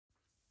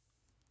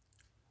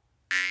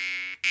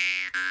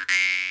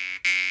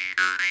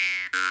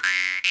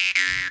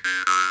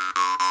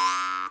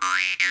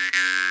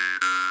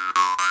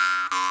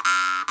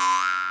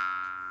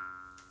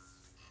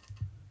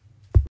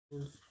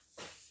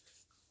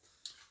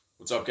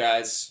What's up,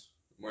 guys?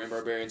 Marine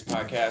Barbarians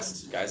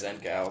Podcast, guys and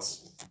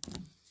gals.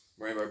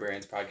 Marine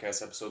Barbarians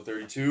Podcast, episode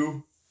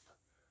 32.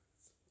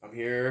 I'm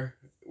here.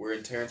 We're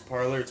in Taryn's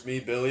parlor. It's me,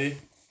 Billy.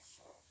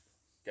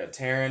 Got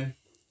Taryn.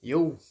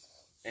 Yo.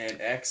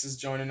 And X is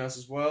joining us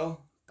as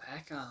well.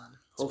 Back on.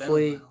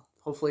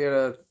 Hopefully at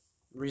a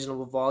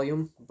reasonable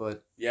volume,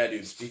 but... Yeah,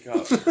 dude, speak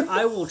up.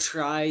 I will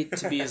try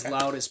to be as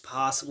loud as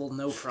possible,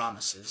 no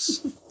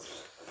promises.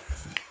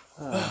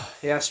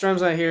 Yeah,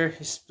 Strem's not here.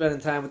 He's spending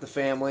time with the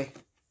family.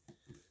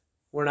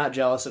 We're not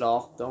jealous at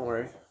all. Don't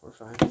worry. We're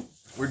fine.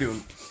 We're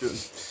doing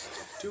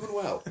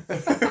well.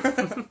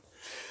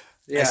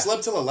 Yeah. I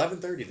slept till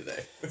 11:30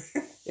 today.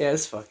 Yeah,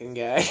 this fucking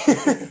guy.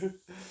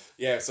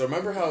 Yeah, so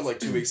remember how,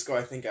 2 weeks ago,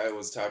 I think I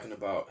was talking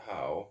about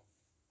how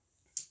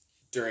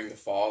during the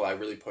fall, I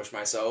really push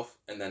myself,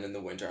 and then in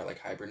the winter, I,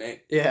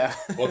 hibernate? Yeah.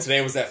 Well,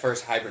 today was that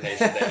first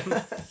hibernation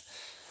day.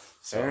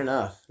 Fair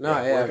enough. No,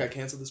 yeah. yeah. Work got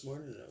canceled this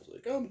morning, and I was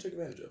like, I'm going to take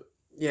advantage of it.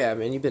 Yeah,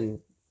 man, you've been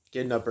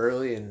getting up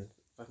early and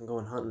fucking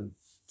going hunting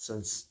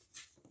since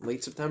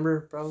late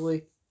September,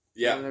 probably?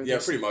 Yeah,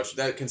 pretty much.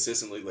 That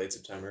consistently late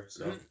September,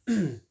 so.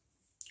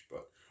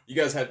 But you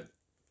guys had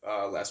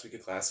last week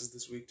of classes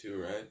this week,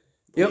 too, right?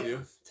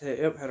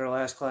 Yep, had our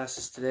last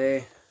classes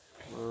today.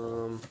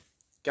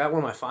 Got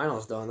one of my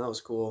finals done. That was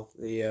cool.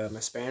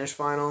 My Spanish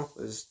final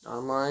was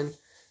online,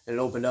 and it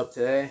opened up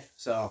today.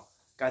 So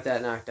got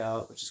that knocked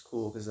out, which is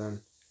cool because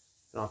then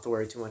I don't have to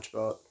worry too much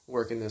about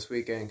working this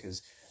weekend.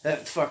 Because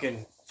that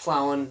fucking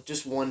plowing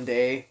just one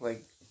day,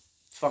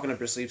 fucking up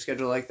your sleep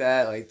schedule like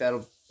that,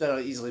 that'll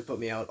easily put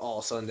me out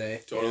all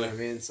Sunday. Totally. You know what I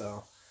mean?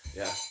 So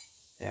yeah,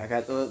 I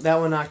got that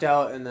one knocked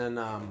out, and then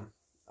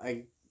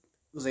I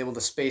was able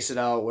to space it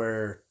out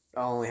where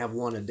I'll only have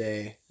one a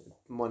day,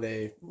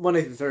 Monday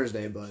through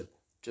Thursday, but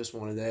just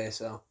one a day,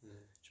 so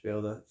should be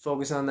able to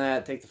focus on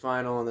that, take the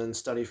final, and then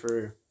study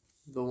for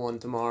the one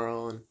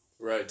tomorrow. And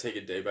right, take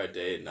it day by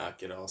day and not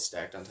get all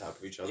stacked on top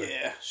of each other.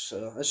 Yeah,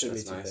 so that shouldn't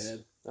be too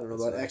bad. I don't know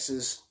about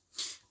X's.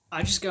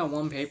 I just got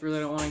one paper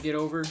that I want to get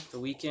over the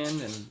weekend,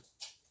 and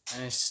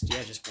I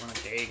just one a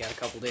day, got a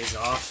couple days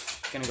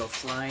off. Gonna go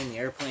flying. The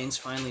airplane's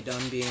finally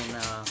done being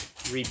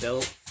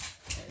rebuilt.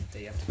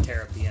 They have to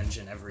tear up the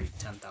engine every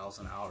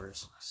 10,000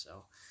 hours,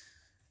 so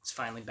it's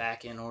finally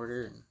back in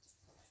order. And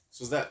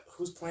so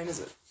whose plane is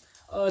it?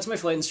 It's my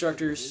flight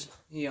instructor's.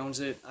 He owns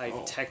it. I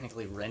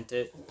technically rent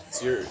it.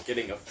 So you're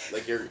getting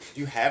do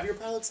you have your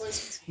pilot's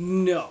license?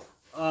 No.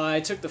 I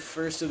took the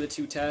first of the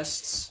two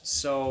tests,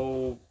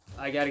 so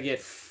I got to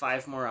get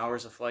 5 more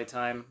hours of flight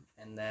time,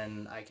 and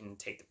then I can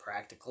take the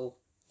practical.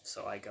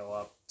 So I go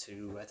up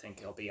to, I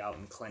think I'll be out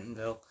in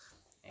Clintonville,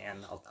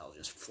 and I'll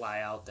just fly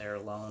out there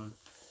alone,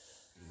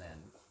 and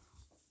then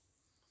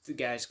the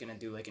guy's going to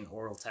do an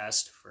oral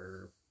test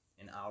for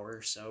an hour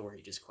or so where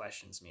he just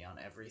questions me on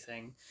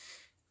everything,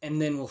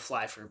 and then we'll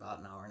fly for about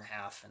an hour and a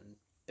half, and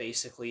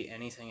basically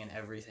anything and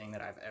everything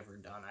that I've ever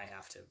done I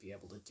have to be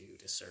able to do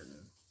to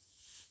certain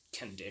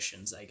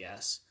conditions, I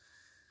guess.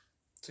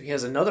 So he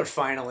has another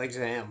final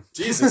exam.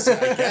 Jesus,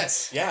 I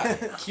guess, yeah.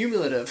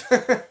 Cumulative.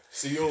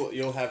 So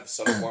you'll have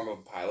some form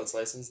of pilot's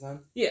license then?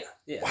 Yeah.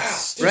 Wow,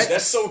 dude, right?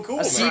 That's so cool,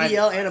 a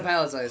CDL and a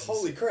pilot's license.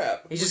 Holy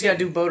crap. He's just got to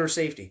do boat or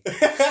safety.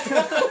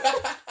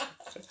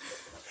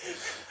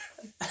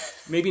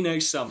 Maybe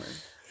next summer.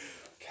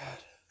 God.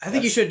 I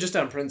think you should just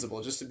on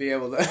principle, just to be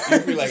able to...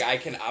 You'd be like, I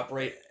can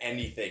operate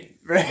anything,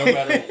 right? No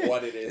matter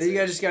what it is. You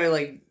guys just gotta,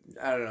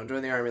 I don't know,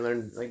 join the army,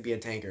 learn, be a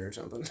tanker or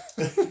something.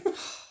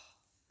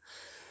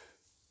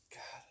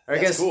 Or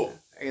That's cool.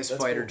 I guess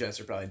That's fighter cool. jets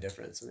are probably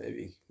different, so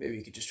maybe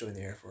you could just join the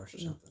Air Force or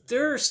something.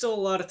 There are still a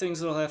lot of things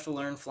that I'll have to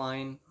learn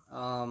flying.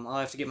 I'll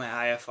have to get my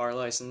IFR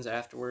license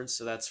afterwards,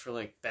 so that's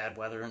for bad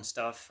weather and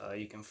stuff.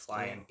 You can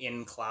fly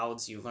in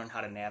clouds. You learn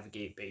how to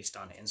navigate based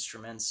on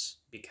instruments,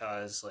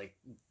 because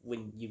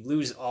when you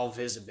lose all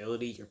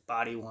visibility, your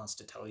body wants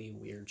to tell you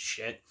weird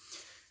shit.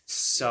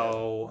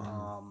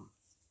 So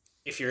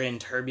if you're in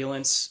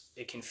turbulence,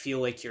 it can feel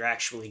like you're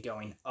actually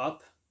going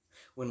up,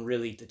 when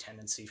really the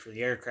tendency for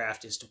the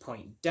aircraft is to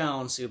point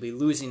down, so you'll be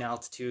losing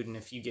altitude, and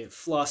if you get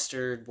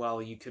flustered,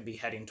 you could be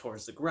heading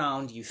towards the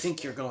ground, you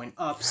think you're going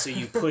up, so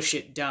you push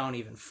it down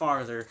even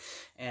farther,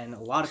 and a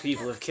lot of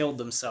people have killed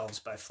themselves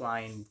by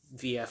flying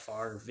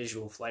VFR,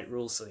 visual flight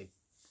rules, so they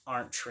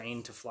aren't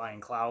trained to fly in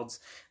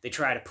clouds. They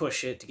try to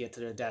push it to get to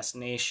their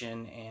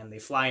destination, and they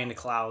fly into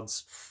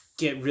clouds,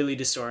 get really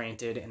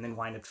disoriented, and then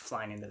wind up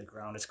flying into the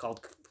ground. It's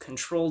called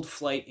controlled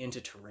flight into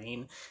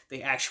terrain.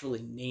 They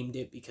actually named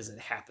it because it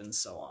happens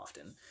so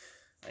often.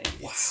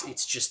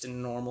 It's just a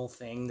normal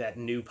thing that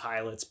new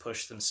pilots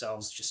push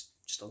themselves just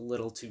a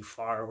little too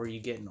far, where you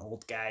get an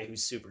old guy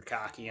who's super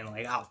cocky and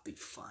I'll be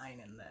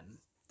fine, and then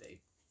they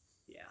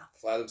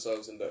fly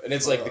themselves into, and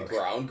it's the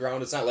ground.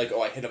 It's not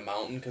I hit a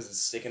mountain because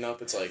it's sticking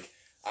up. It's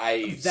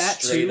I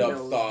straight up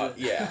thought,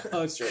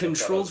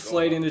 controlled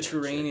flight into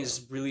terrain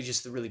is really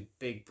just the really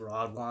big,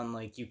 broad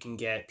one. You can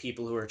get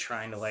people who are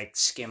trying to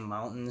skim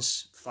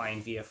mountains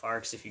flying VFR,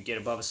 because if you get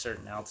above a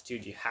certain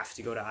altitude, you have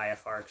to go to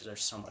IFR because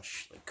there's so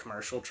much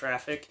commercial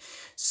traffic.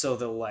 So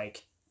they'll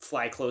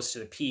fly close to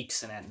the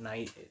peaks, and at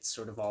night it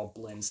sort of all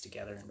blends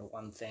together into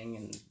one thing.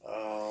 And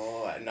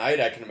at night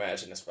I can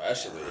imagine,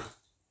 especially. yeah.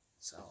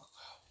 So,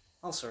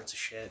 all sorts of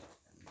shit.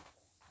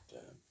 Damn.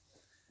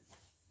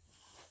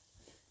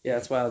 Yeah,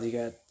 it's wild. You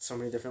got so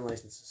many different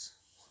licenses.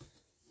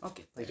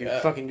 Okay. Like you're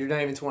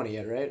not even 20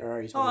 yet, right? Or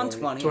are you 20? Oh, I'm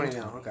 20. 20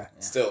 now. Okay. Yeah.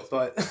 Still.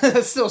 But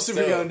still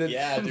super young to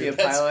dude, be a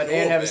that's pilot cool,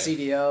 and have man. a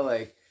CDL.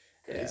 Like,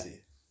 Crazy. Yeah.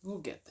 We'll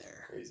get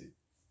there. Crazy.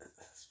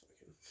 That's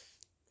fucking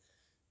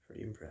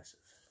pretty impressive.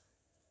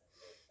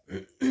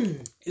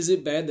 Is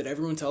it bad that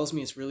everyone tells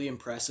me it's really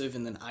impressive,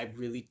 and then I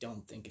really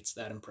don't think it's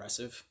that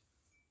impressive?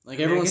 Like,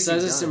 everyone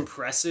says it's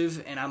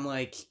impressive, and I'm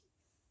like,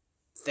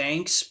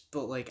 thanks,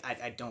 but, like,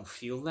 I don't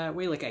feel that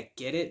way. Like, I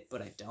get it,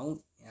 but I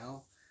don't, you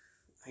know?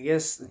 I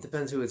guess it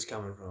depends who it's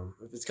coming from.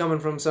 If it's coming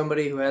from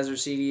somebody who has their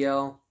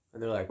CDL,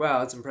 and they're like,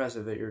 wow, it's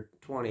impressive that you're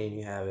 20 and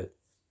you have it,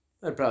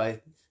 I'd probably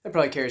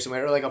carry some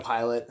weight. Or like a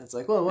pilot, it's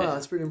like, well, wow,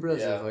 that's pretty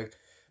impressive. Yeah. Like,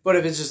 but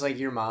if it's just like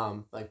your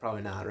mom, like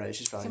probably not, right?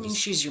 She's probably. I mean,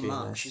 just she's your being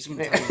mom. nice. She's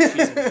gonna tell you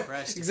she's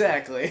impressed.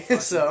 Exactly.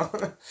 So,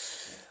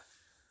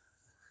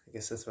 I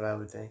guess that's what I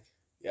would think.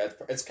 Yeah,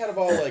 it's kind of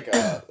all like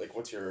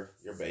what's your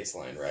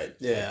baseline, right?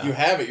 Yeah. You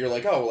have it. You're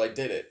like, oh well, I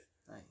did it.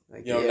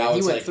 Like, You know, now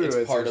it's like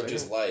it's part of so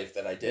just life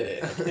that I did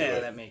it. I can do Yeah,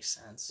 it. that makes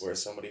sense.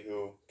 Whereas somebody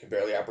who can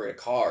barely operate a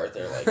car,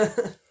 they're like,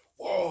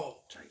 whoa.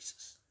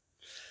 Jesus.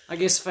 I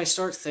guess if I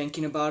start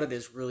thinking about it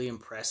as really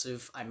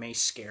impressive, I may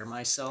scare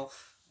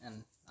myself,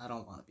 and I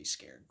don't want to be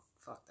scared.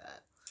 Fuck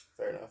that.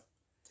 Fair enough.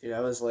 Dude,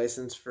 I was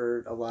licensed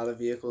for a lot of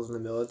vehicles in the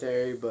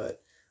military,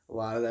 but a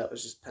lot of that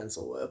was just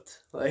pencil whipped.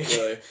 Like,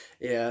 Really?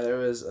 yeah, there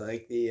was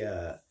like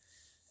the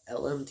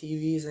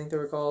LMTVs, I think they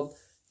were called.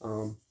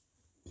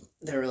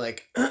 They were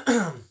like,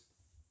 I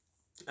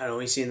don't know,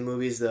 you see in the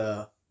movies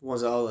the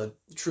ones that all the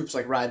troops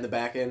like ride in the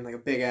back end, like a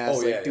big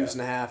ass deuce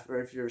and a half,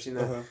 right? If you've ever seen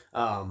that.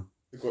 Uh-huh.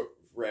 Like what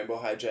Rambo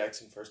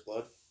hijacks in First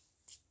Blood.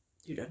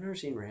 Dude, I've never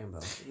seen Rambo.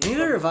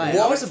 Neither have I. What?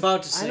 I was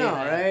about to say I know,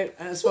 that. right?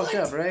 That's fucked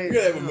up, right? We're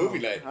gonna have a movie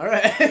night. All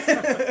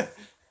right.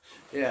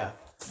 Yeah,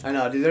 I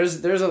know, dude.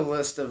 There's a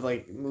list of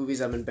like movies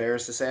I'm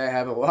embarrassed to say I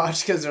haven't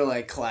watched because they're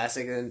like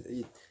classic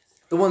and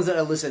the ones that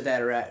elicit that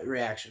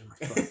reaction.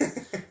 I'm like,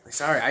 fuck. Like,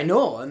 sorry, I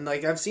know, and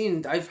like I have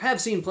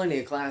seen plenty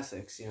of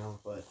classics, you know.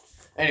 But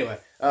anyway,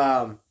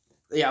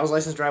 yeah, I was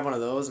licensed to drive one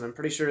of those, and I'm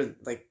pretty sure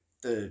like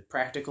the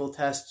practical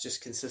test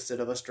just consisted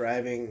of us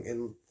driving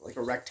in like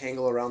a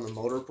rectangle around the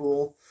motor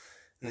pool.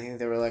 And I think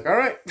they were like, all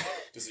right,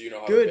 Just so you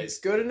know how good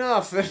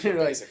enough. And you're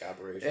like, basic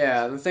operation.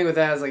 yeah, the thing with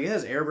that is like it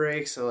has air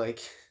brakes, so like,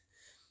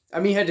 I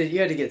mean, you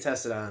had to get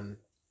tested on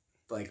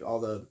like all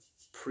the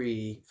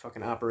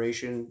pre-fucking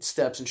operation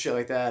steps and shit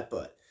like that.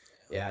 But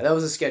yeah, that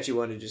was a sketchy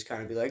one to just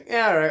kind of be like,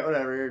 yeah, all right,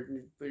 whatever,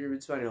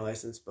 it's on your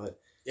license. But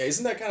Yeah,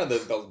 isn't that kind of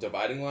the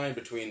dividing line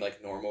between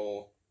like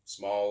normal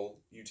small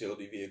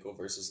utility vehicle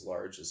versus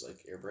large is like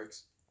air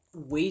brakes?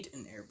 Weight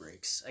and air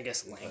brakes. I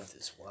guess length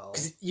as well.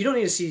 because you don't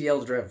need a CDL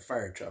to drive a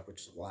fire truck,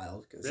 which is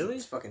wild. Cause Really?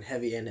 It's fucking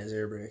heavy and has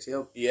air brakes.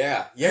 Yep.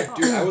 Yeah,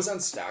 dude, I was on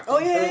Stockton Oh,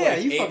 yeah, for yeah,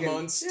 like you 8 fucking-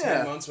 months, yeah.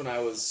 10 months when I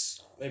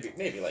was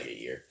maybe like a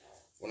year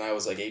when I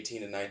was like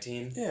 18 and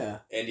 19. Yeah.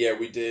 And yeah,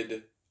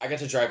 I got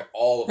to drive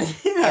all of them.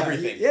 Yeah.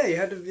 Everything. Yeah, you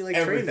had to be like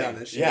Everything. trained on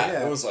this shit.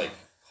 Yeah, it was like,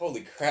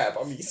 holy crap,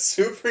 I'm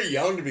super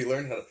young to be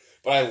learning how to,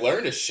 but I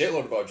learned a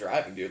shitload about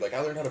driving, dude. Like I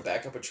learned how to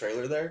back up a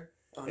trailer there.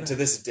 Oh, And to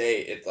this day,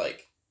 it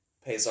like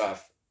pays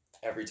off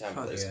every time.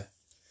 Fuck There's yeah.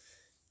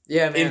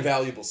 Yeah, man.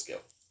 invaluable skill.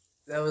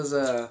 That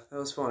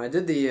was fun. I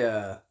did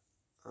the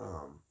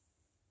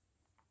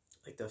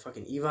like the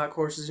fucking EVOC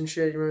courses and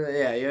shit. You remember that?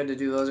 Yeah, you had to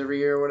do those every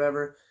year or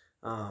whatever.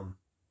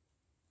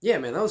 Yeah,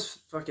 man, that was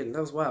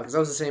wild because I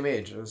was the same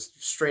age. I was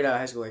straight out of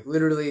high school, like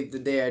literally the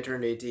day I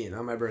turned 18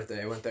 on my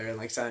birthday. I went there and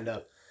like signed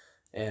up,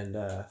 and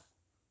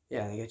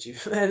yeah, they get you.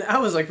 And I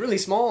was like really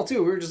small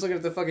too. We were just looking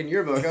at the fucking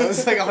yearbook. I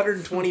was like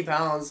 120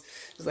 pounds,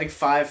 just like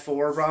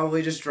 5'4",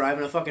 probably, just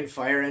driving a fucking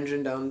fire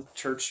engine down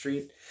Church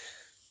Street.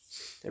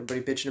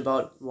 Everybody bitching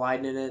about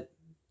widening it.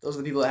 Those are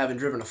the people that haven't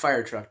driven a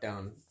fire truck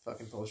down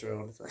fucking Post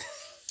Road. It's like,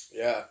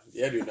 Yeah,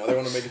 dude. Now they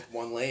want to make it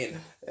one lane.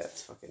 yeah,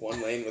 it's fucking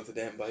One lane with the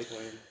damn bike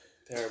lane.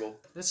 Terrible.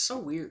 That's so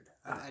weird.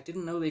 I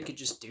didn't know they could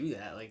just do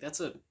that. Like, that's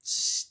a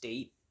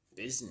state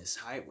business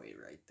highway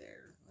right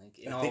there. Like,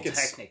 in I all think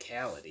it's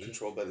technicality.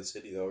 Controlled by the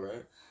city, though,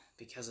 right?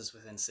 Because it's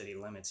within city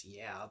limits,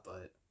 yeah,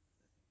 but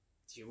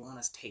do you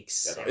want to take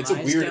Yeah,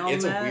 semis no,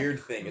 it's down a weird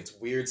thing. It's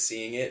weird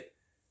seeing it,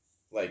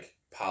 like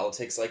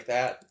politics like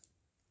that,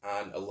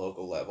 on a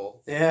local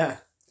level, yeah.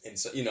 and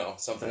so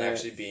something Right.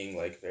 actually being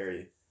like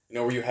very,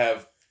 where you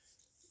have,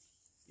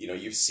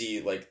 you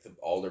see like the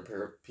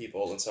older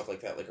people and stuff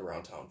like that, like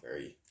around town.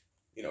 Very,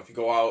 if you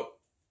go out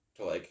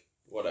to like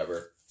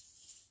whatever,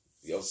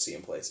 you'll see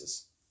in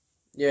places.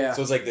 Yeah.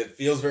 So it's like it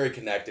feels very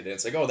connected, and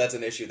it's like, oh, that's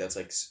an issue that's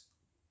like,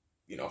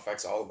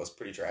 affects all of us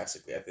pretty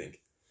drastically. I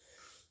think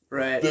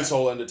Right. this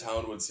whole end of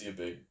town would see a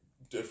big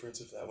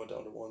difference if that went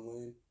down to one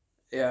lane.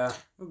 Yeah. It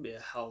would be a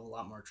hell of a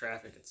lot more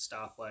traffic at the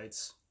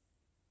stoplights.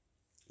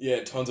 Yeah,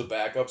 and tons of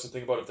backups. And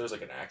think about if there's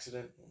like an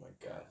accident. Oh my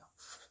god.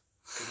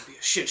 It'd be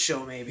a shit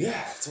show, maybe.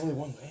 Yeah, it's only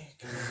one way.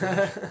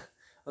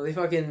 Well, they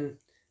fucking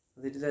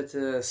They did that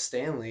to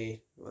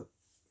Stanley,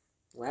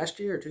 last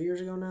year or 2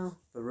 years ago now?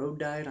 The road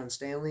died on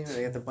Stanley, where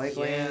they got the bike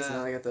lanes, and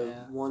now they got the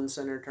one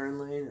center turn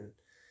lane, and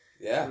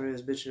everybody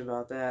was bitching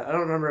about that. I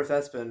don't remember if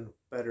that's been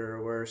better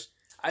or worse.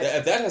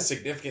 That has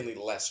significantly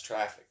less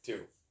traffic,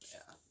 too.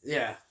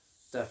 Yeah,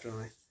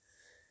 definitely.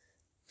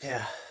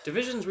 Yeah.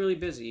 Division's really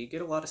busy. You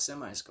get a lot of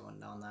semis going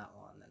down that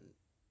one,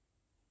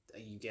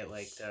 and you get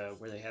like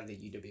where they have the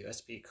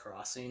UWSP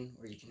crossing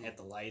where you can hit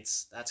the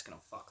lights. That's gonna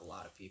fuck a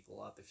lot of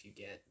people up if you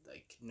get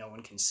like no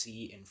one can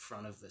see in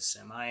front of the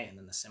semi, and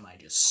then the semi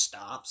just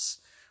stops,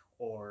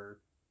 or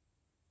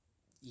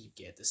you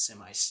get the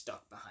semi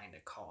stuck behind a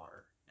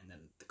car, and then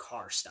the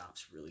car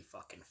stops really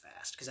fucking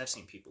fast. Because I've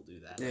seen people do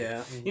that. Yeah.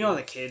 Like, you know,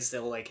 the kids, they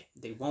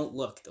won't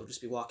look. They'll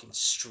just be walking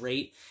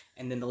straight,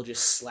 and then they'll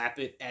just slap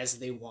it as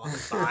they walk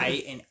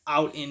by, and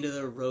out into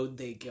the road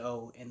they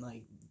go, and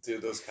like...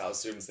 Dude, those college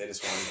students, they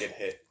just want to get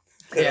hit.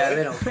 Yeah,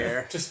 they don't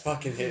care. Just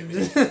fucking hit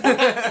me.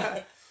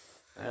 I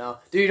know.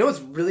 Dude, you know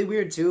what's really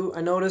weird, too,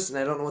 I noticed, and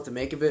I don't know what to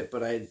make of it,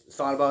 but I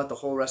thought about it the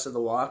whole rest of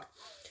the walk,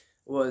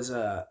 was,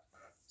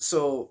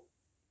 so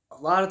a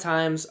lot of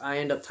times I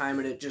end up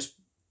timing it just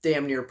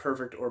damn near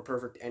perfect or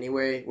perfect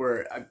anyway,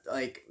 where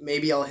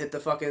maybe I'll hit the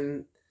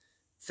fucking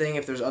thing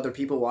if there's other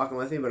people walking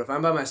with me, but if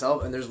I'm by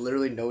myself and there's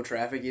literally no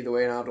traffic either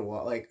way and I don't have to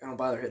walk, I don't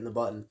bother hitting the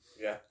button.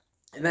 Yeah.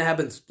 And that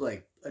happens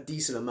like a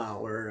decent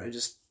amount where I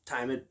just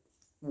time it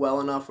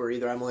well enough where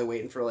either I'm only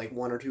waiting for like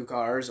one or two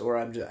cars or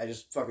I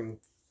just fucking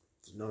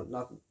not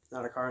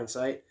a car in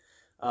sight.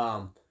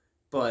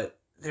 But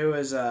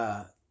there's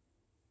a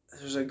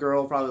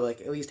girl probably like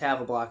at least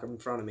half a block in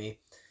front of me.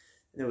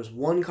 There was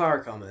one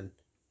car coming.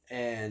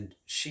 And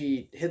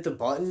she hit the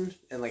button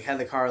and, like, had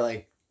the car,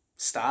 like,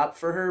 stop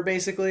for her,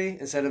 basically,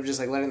 instead of just,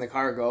 like, letting the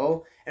car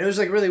go. And it was,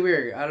 like, really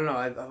weird. I don't know.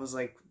 I was,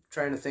 like,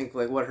 trying to think,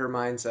 like, what her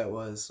mindset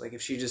was. Like,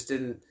 if she just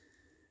didn't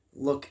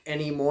look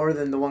any more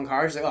than the one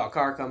car, she's like, oh,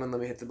 car coming,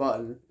 let me hit the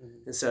button.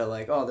 Mm-hmm. Instead of,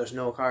 like, oh, there's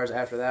no cars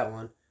after that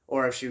one.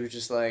 Or if she was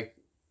just, like,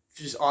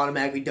 just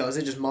automatically does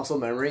it, just muscle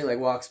memory, like,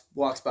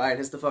 walks by and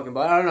hits the fucking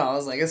button. I don't know. I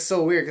was like, it's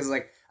so weird, because,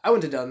 like, I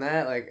wouldn't have done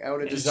that. Like, I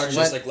would have just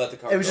let the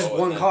car go. It was just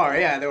one car.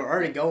 Yeah, they were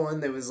already going.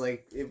 There was,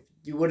 like,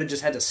 you would have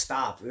just had to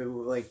stop. It,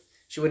 like,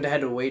 she wouldn't have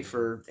had to wait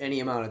for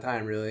any amount of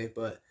time, really.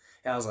 But,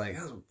 yeah, I was like,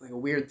 that was, like, a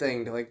weird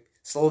thing to, like,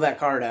 slow that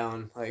car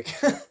down. Like,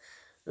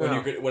 when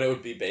it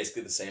would be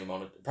basically the same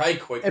amount of... Probably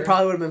quicker. It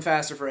probably would have been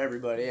faster for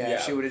everybody, yeah.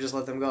 If she would have just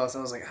let them go. So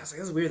I was like,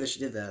 that's weird that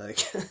she did that.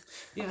 Like,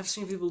 yeah, I've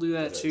seen people do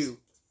that, too.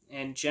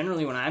 And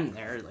generally when I'm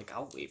there, like,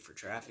 I'll wait for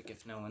traffic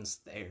if no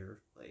one's there.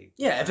 Like,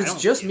 yeah, if it's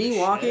just me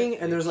walking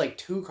and there's, like,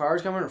 2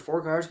 cars coming or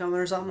 4 cars coming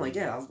or something, like,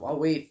 yeah, I'll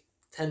wait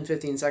 10,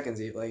 15 seconds.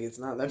 Like, it's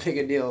not that big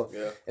a deal.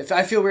 Yeah. If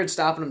I feel weird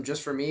stopping them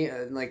just for me,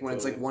 and, like, when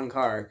it's, like, one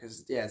car,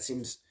 because, yeah, it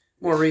seems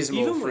more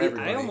reasonable for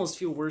everybody. I almost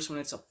feel worse when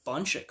it's a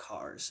bunch of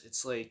cars.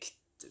 It's like...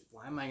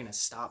 Why am I going to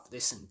stop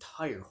this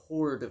entire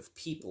horde of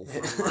people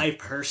for my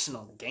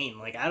personal gain?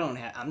 Like,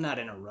 I'm not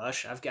in a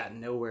rush. I've got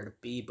nowhere to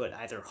be but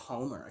either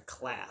home or a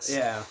class.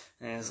 Yeah.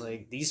 And it's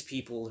like, these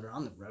people are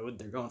on the road.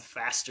 They're going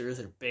faster.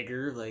 They're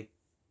bigger. Like,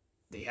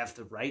 they have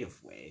the right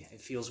of way.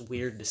 It feels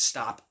weird to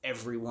stop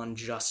everyone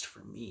just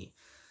for me.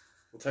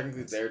 Well,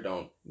 technically, they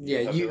don't.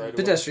 Yeah,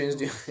 pedestrians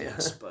do. Yeah.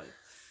 Yes, but...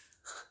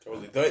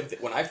 Totally.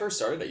 When I first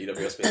started at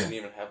UWSP, they didn't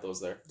even have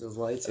those there. Those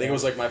lights. I think it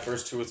was like my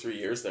first 2 or 3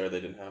 years there,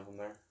 they didn't have them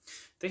there.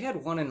 They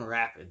had one in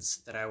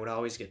Rapids that I would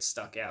always get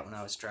stuck at when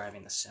I was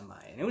driving the semi.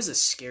 And it was the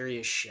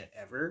scariest shit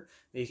ever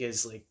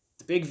because, like,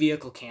 the big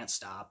vehicle can't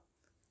stop.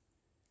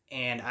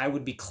 And I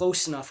would be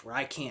close enough where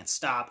I can't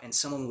stop and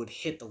someone would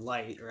hit the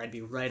light, or I'd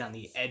be right on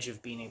the edge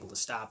of being able to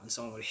stop and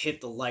someone would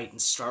hit the light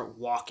and start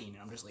walking. And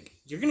I'm just like,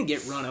 you're going to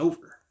get run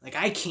over. Like,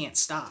 I can't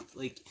stop.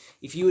 Like,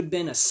 if you had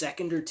been a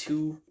second or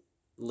two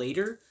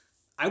later,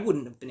 I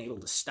wouldn't have been able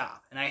to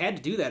stop. And I had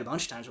to do that a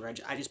bunch of times where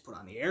I just put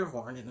on the air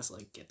horn and it's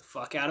like, get the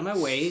fuck out of my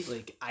way.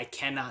 Like, I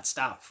cannot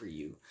stop for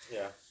you.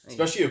 Yeah.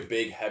 Especially a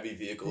big, heavy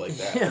vehicle like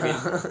that.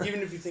 Yeah. I mean,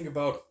 even if you think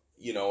about,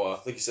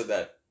 like you said,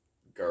 that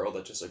girl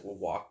that just, like,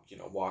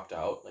 walked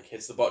out, like,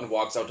 hits the button,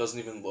 walks out, doesn't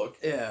even look.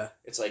 Yeah.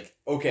 It's like,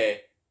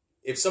 okay,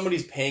 if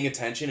somebody's paying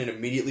attention and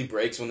immediately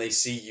brakes when they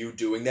see you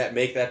doing that,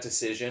 make that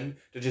decision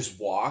to just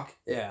walk.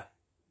 Yeah.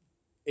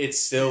 It's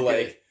still,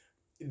 like...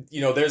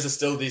 there's a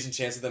still decent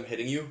chance of them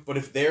hitting you, but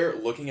if they're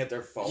looking at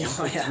their phone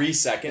for 3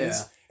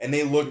 seconds and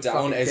they look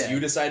down as you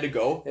decide to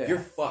go, you're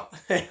fucked.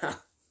 Yeah.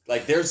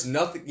 Like, there's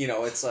nothing,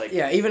 it's like...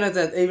 Yeah, even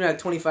at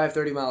 25,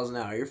 30 miles an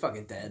hour, you're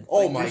fucking dead.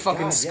 Oh like, my your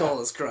fucking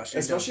skull is crushed.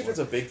 Especially if it's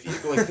a big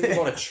vehicle. Like, think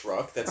about a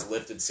truck that's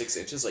lifted 6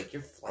 inches, like,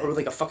 you're flat. Or with,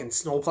 like, a fucking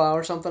snowplow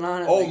or something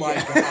on it. Oh like, my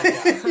god,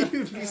 yeah.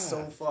 You'd be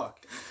so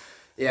fucked.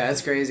 Yeah,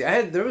 it's crazy.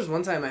 There was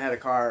one time I had a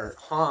car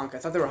honk. I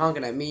thought they were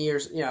honking at me or,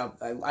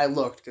 I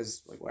looked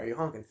because, like, why are you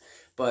honking?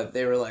 But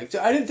they were like,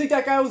 I didn't think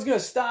that guy was going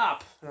to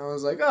stop. And I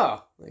was like,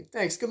 oh, like,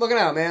 thanks. Good looking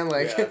out, man.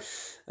 Like, yeah.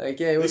 At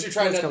least you're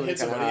trying not to hit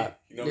somebody.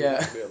 You're yeah.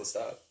 going to be able to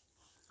stop.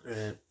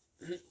 Right.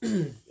 Yeah.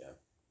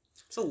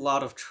 There's a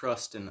lot of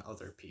trust in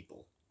other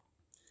people.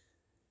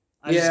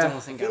 I just don't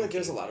think I feel like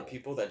there's a lot of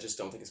people that just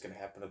don't think it's going to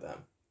happen to them.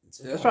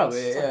 That's probably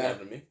it, yeah.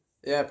 Happened to me.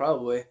 Yeah,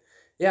 probably.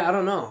 Yeah, I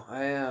don't know.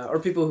 Or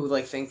people who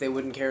like think they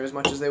wouldn't care as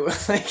much as they would.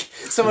 Like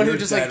someone who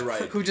just like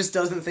right. who just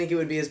doesn't think it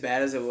would be as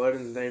bad as it would,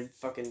 and they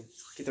fucking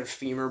get their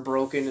femur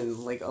broken and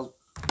like a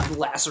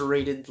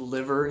lacerated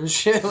liver and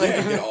shit. Like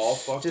get all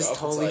fucked just up.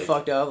 totally like,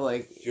 fucked up.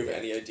 Like, do you have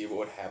any idea what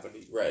would happen to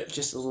you? Right.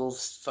 Just a little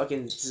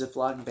fucking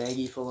Ziploc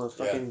baggie full of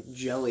fucking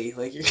jelly.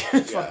 Like you're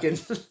gonna fucking.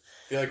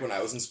 I feel like when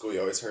I was in school, you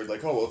always heard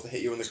like, oh, well, if they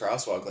hit you in the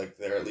crosswall, like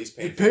they're at least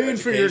paying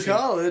for your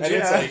college. And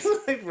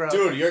it's like bro.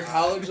 Dude, your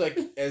college like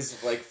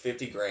is like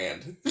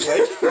 $50,000.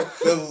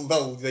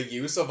 Like the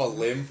use of a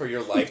limb for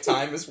your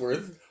lifetime is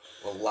worth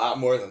a lot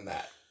more than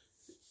that.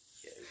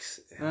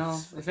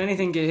 Well, if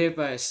anything, get hit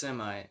by a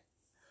semi,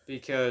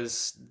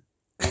 because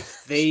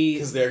if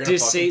they're gonna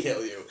fucking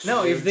kill you.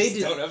 No, if they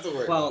don't have to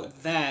worry. Well, about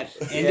it. that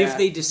and if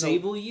they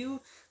disable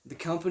you, the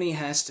company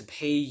has to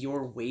pay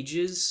your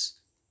wages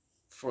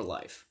for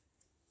life.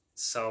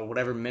 So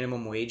whatever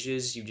minimum wage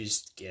is, you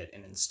just get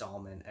an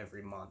installment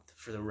every month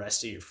for the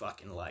rest of your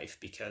fucking life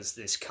because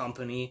this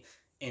company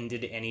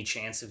ended any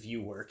chance of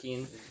you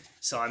working.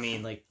 So I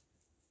mean, like,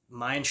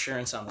 my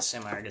insurance on the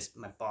semi, or just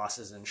my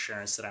boss's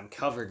insurance that I'm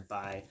covered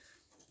by,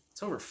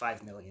 it's over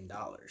 $5 million.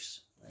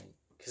 Right?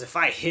 Because if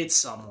I hit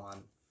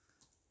someone,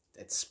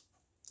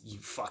 you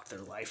fuck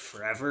their life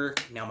forever.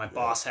 Now my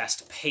boss has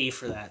to pay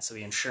for that, so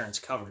the insurance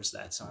covers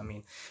that. So I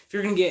mean, if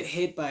you're gonna get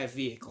hit by a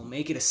vehicle,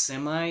 make it a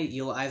semi.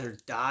 You'll either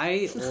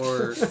die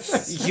or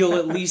you'll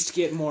at least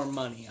get more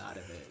money out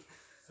of it.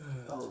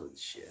 Holy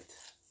shit!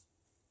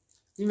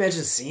 Can you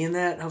imagine seeing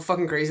that? How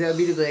fucking crazy that would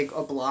be to be like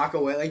a block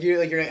away. Like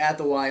you're at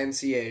the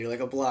YMCA, you're like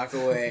a block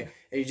away,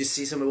 and you just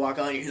see somebody walk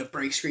on, you hear the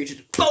brake screech,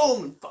 and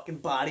boom, and fucking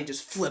body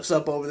just flips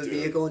up over the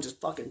vehicle and just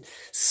fucking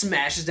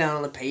smashes down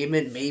on the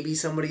pavement. Maybe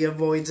somebody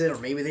avoids it, or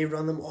maybe they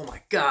run them. Oh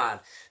my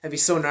god, that'd be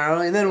so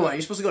gnarly. And then what?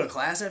 You're supposed to go to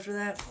class after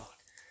that? Fuck.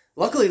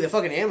 Luckily, the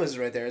fucking ambulance is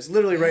right there. It's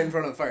literally right in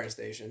front of the fire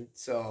station,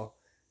 so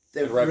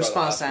the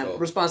response time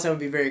would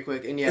be very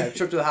quick. And yeah, a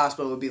trip to the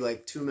hospital would be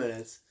like 2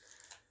 minutes,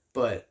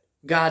 but.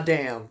 God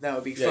damn, that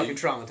would be fucking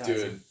traumatizing.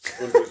 Dude,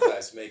 go to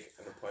class, make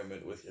an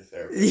appointment with your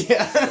therapist.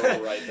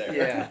 Go right there.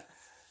 Yeah,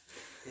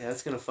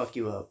 that's gonna fuck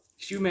you up.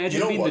 Could you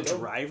imagine being the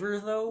driver,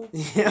 though?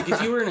 Yeah. Like,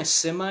 if you were in a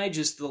semi,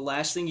 just the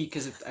last thing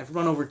because I've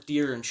run over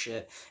deer and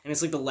shit, and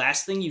it's like the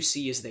last thing you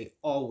see is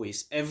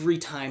every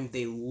time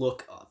they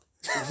look up.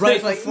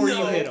 Right before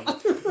you hit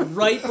them.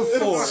 Right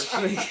before.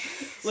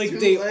 Like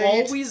they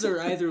always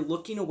are either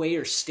looking away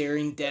or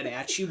staring dead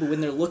at you, but when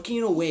they're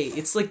looking away,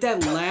 it's like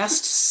that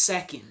last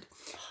second.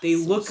 They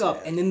look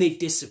up and then they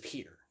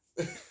disappear.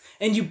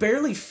 And you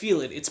barely feel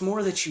it. It's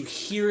more that you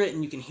hear it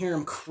and you can hear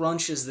them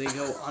crunch as they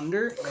go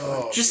under.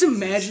 Just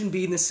imagine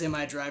being the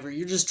semi-driver.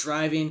 You're just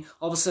driving.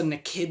 All of a sudden a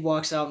kid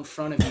walks out in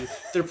front of you.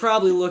 They're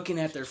probably looking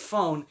at their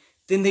phone.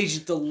 Then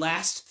the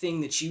last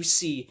thing that you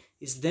see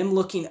is them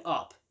looking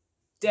up,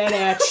 dead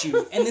at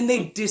you. And then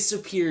they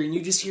disappear and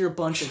you just hear a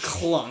bunch of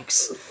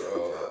clunks.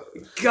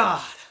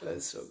 God.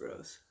 That's so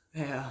gross.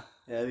 Yeah.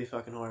 Yeah, that'd be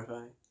fucking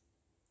horrifying.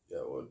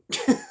 Yeah, it would.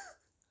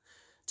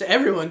 To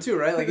everyone, too,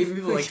 right? Like, even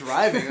people, like,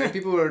 driving. Like,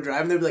 people who are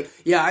driving, they'd be like,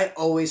 yeah, I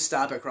always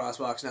stop at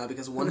crosswalks now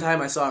because one time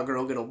I saw a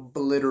girl get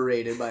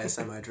obliterated by a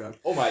semi-truck.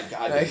 Oh, my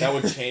God. Like, that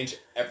would change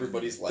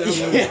everybody's life.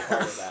 That would be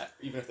part of that.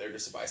 Even if they're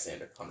just a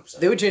bystander, 100%.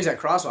 They would change that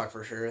crosswalk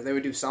for sure. They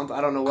would do something.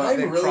 I don't know what.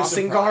 Really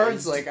crossing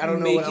guards? Like, I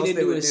don't know what else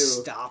they would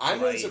do.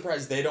 I'm really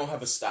surprised they don't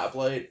have a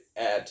stoplight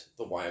at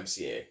the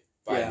YMCA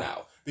by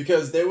now.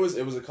 Because it was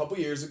a couple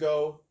years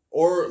ago,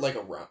 or like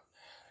a roundabout,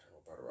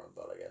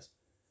 I guess.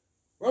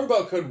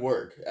 Roundabout could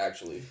work,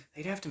 actually.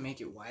 They'd have to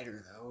make it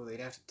wider, though. They'd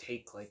have to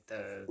take, like,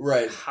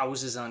 the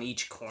houses on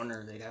each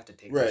corner. They'd have to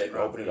take those properties.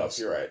 Open it up.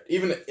 You're right.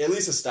 Even at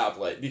least a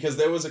stoplight. Because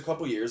there was a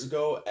couple years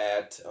ago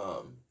at,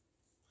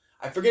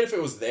 I forget if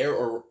it was there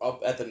or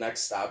up at the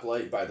next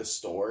stoplight by the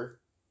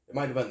store. It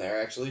might have been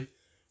there, actually.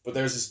 But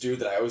there's this dude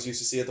that I always used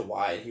to see at the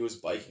Y, and he was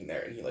biking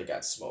there, and he, like,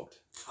 got smoked.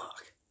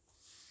 Fuck.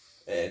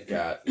 And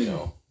got,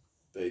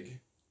 big.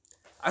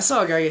 I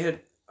saw a guy get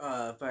hit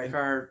by a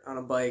car on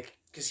a bike.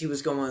 Because he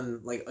was going,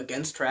 like,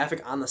 against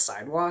traffic on the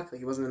sidewalk. Like,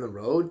 he wasn't in the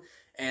road.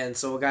 And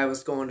so a guy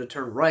was going to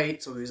turn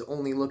right, so he was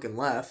only looking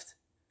left.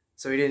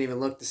 So he didn't even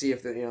look to see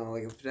if,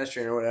 like, a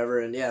pedestrian or whatever.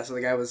 And, yeah, so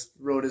the guy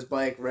rode his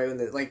bike right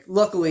when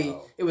luckily,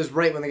 it was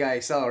right when the guy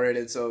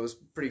accelerated, so it was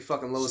pretty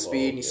fucking low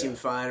speed, and he seemed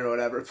fine or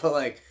whatever. But,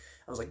 like,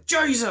 I was like,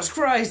 Jesus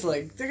Christ!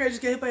 Like, that guy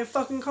just got hit by a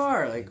fucking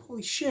car. Like,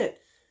 holy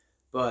shit.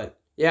 But,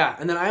 yeah,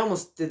 and then I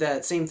almost did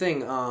that same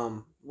thing.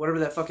 Whatever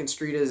that fucking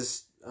street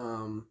is,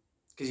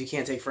 because you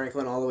can't take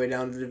Franklin all the way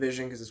down to the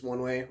Division because it's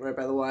one way right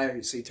by the Y.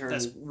 So you turn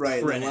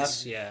right and then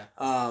left. Yeah.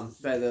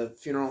 By the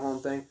funeral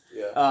home thing.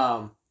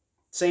 Yeah.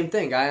 Same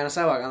thing. Guy on a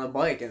sidewalk on the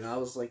bike, and I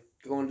was like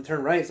going to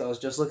turn right, so I was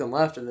just looking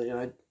left, and then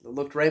I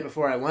looked right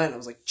before I went. I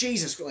was like,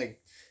 Jesus, like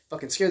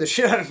fucking scared the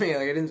shit out of me.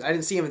 Like I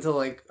didn't see him until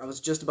like I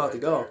was just about to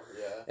go.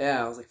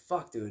 Yeah. I was like,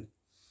 fuck, dude.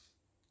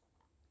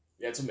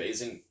 Yeah, it's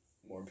amazing.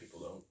 More people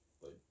don't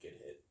like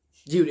get hit.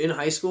 Dude, in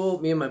high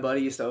school, me and my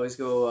buddy used to always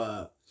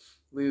go.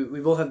 We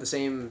both had the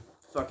same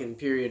fucking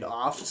period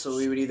off, so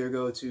we would either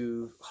go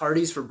to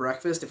Hardee's for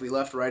breakfast if we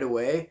left right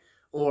away,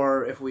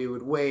 or if we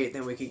would wait,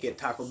 then we could get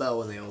Taco Bell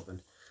when they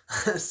opened.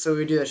 So we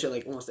would do that shit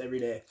like almost every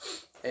day.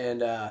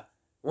 And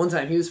one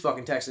time he was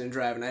fucking texting and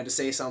driving. I had to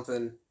say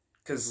something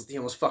because he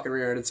almost fucking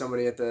rear-ended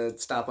somebody at the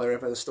stoplight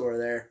right by the store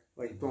there,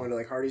 like going to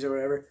like Hardee's or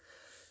whatever.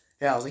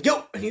 Yeah, I was like,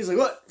 yo! And he's like,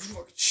 what?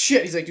 Fucking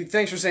shit. He's like, dude,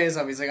 thanks for saying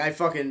something. He's like,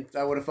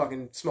 I would have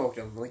fucking smoked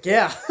him. I'm like,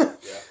 yeah. Yeah.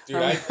 Dude,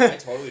 I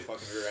totally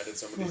fucking rear-ended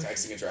somebody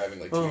texting and driving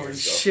like 2 years ago. Holy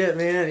shit,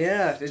 man,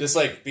 yeah. Just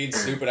like being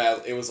stupid,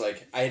 it was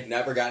like, I had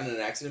never gotten in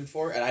an accident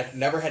before, and I'd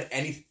never had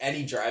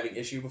any driving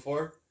issue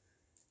before.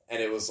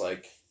 And it was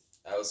like,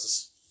 I was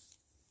just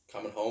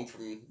coming home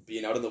from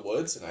being out in the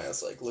woods, and I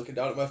was like looking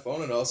down at my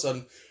phone, and all of a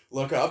sudden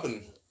look up,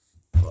 and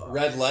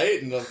red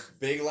light, and a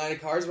big line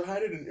of cars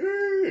behind it, and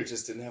it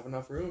just didn't have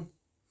enough room.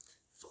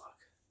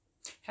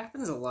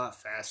 Happens a lot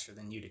faster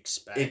than you'd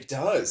expect. It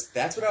does.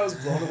 That's what I was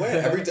blown away.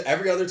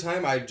 Every other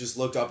time I just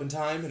looked up in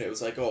time and it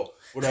was like, oh,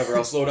 whatever,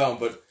 I'll slow down.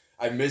 But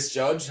I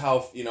misjudged how,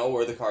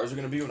 where the cars were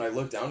going to be when I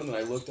looked down, and then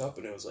I looked up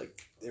and it was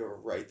like, they were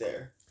right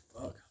there.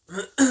 Fuck.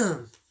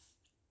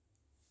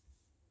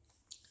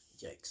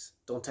 Yikes.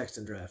 Don't text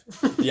and drive.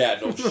 Yeah,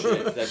 no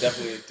shit. That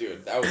definitely,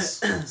 dude, that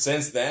was,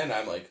 since then,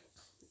 I'm like,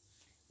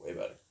 way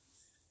better.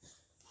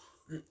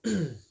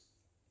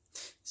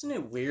 Isn't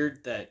it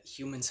weird that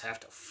humans have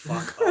to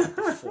fuck up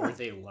before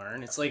they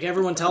learn? It's like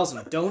everyone tells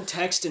them, don't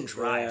text and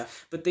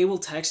drive. But they will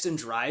text and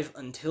drive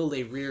until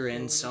they rear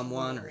end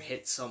someone or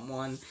hit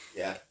someone.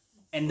 Yeah.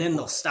 And then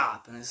they'll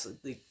stop. And it's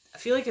like, I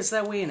feel like it's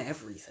that way in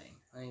everything.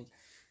 Like,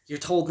 you're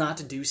told not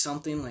to do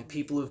something. Like,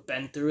 people who've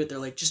been through it, they're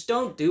like, just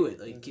don't do it.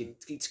 Like,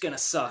 it's gonna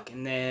suck.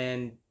 And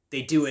then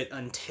they do it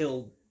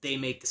until they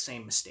make the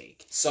same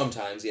mistake.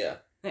 Sometimes, yeah.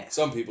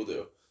 Some people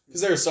do.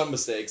 Because there are some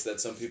mistakes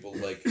that some people,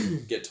 like,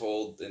 get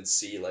told and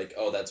see, like,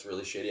 oh, that's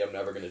really shitty, I'm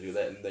never going to do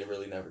that, and they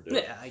really never do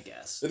it. Yeah, I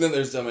guess. And then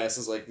there's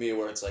dumbasses like me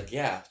where it's like,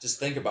 yeah,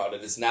 just think about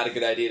it. It's not a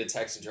good idea to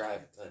text and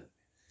drive, then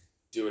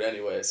do it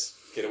anyways.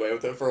 Get away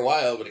with it for a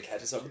while, but it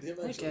catches up with you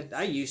eventually.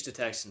 I used to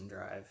text and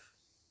drive.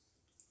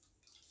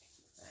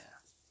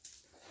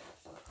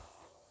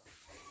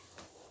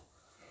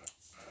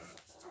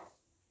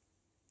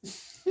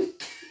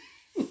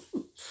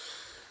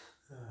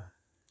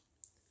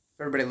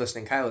 Everybody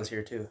listening, Kyla's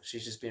here too.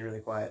 She's just being really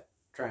quiet.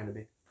 Trying to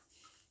be.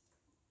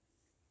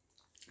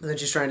 And then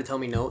she's trying to tell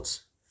me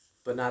notes,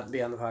 but not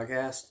be on the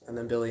podcast. And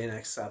then Billy and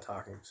X stopped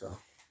talking, so.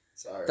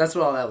 Sorry. That's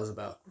what all that was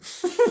about.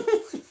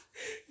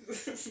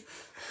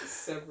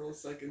 Several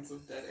seconds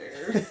of dead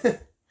air.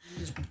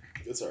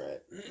 It's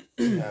alright.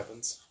 It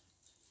happens.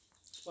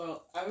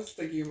 Well, I was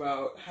thinking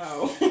about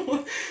how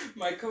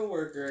my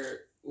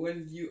coworker,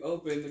 when you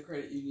open the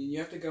credit union, you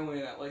have to go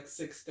in at like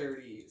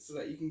 6:30 so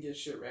that you can get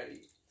shit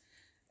ready.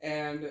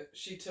 And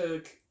she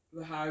took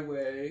the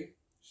highway,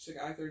 she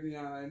took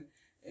I-39,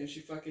 and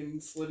she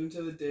fucking slid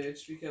into the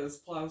ditch because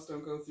plows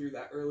don't go through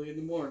that early in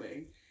the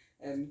morning.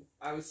 And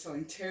I was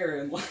telling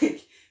Taryn,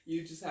 like,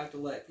 you just have to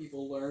let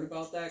people learn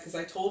about that, because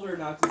I told her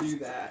not to do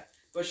that,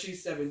 but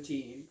she's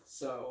 17,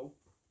 so...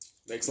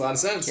 Makes a lot of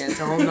sense. Can't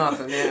tell them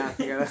nothing, yeah.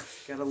 You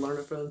gotta learn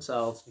it for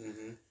themselves.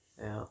 Mm-hmm.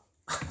 Yeah.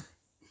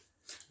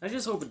 I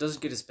just hope it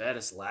doesn't get as bad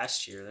as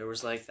last year. There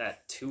was like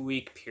that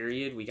 2-week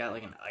period, we got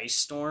like an ice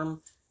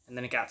storm, and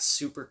then it got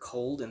super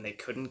cold and they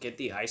couldn't get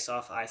the ice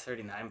off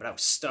I-39, but I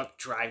was stuck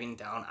driving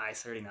down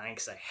I-39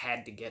 because I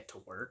had to get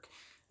to work.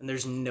 And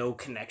there's no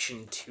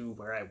connection to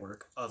where I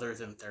work other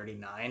than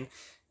 39.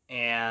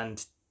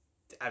 And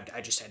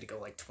I just had to go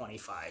like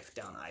 25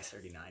 down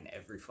I-39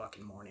 every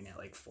fucking morning at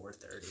like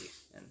 4:30.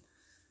 And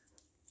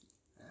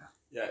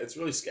yeah, it's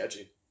really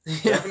sketchy.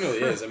 It definitely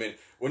is. I mean,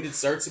 when it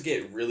starts to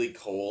get really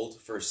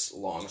cold for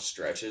long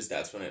stretches,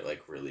 that's when it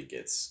like really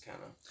gets kind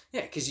of...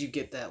 Yeah, because you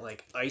get that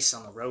like ice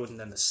on the road, and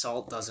then the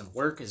salt doesn't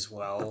work as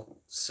well,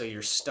 so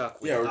you're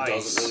stuck with ice. Yeah, or it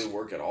doesn't really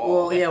work at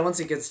all. Well, yeah, once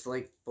it gets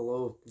like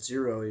below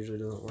 0, it usually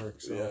doesn't work.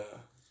 So. Yeah.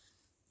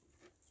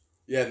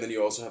 Yeah, and then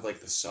you also have like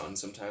the sun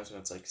sometimes when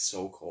it's like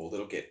so cold.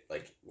 It'll get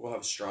like, we'll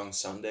have a strong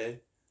sun day,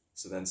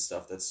 so then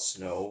stuff that's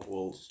snow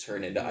will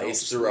turn into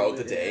ice throughout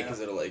the day because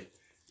it'll like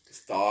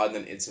thaw and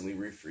then instantly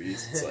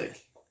refreeze. It's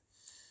like,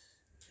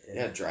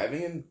 yeah,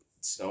 driving in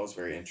snow is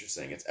very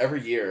interesting. It's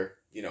every year,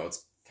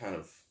 it's kind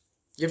of...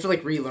 You have to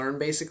like relearn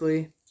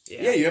basically.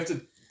 Yeah, you have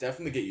to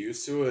definitely get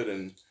used to it,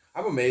 and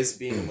I'm amazed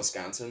being in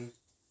Wisconsin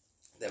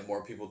that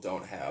more people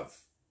don't have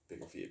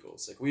bigger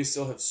vehicles. Like, we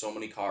still have so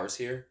many cars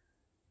here.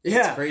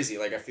 Yeah. It's crazy.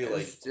 Like, I feel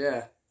like...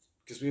 Yeah.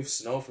 Because we have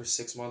snow for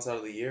 6 months out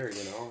of the year,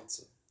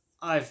 It's...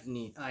 I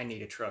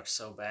need a truck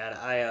so bad.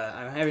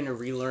 I'm having to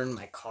relearn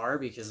my car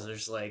because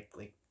there's like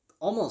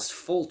almost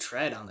full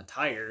tread on the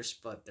tires,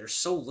 but there's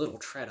so little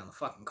tread on the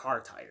fucking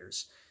car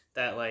tires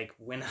that like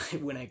when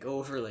I go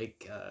over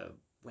like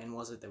when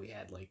was it that we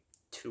had like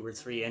 2 or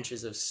 3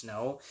 inches of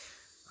snow,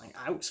 like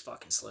I was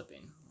fucking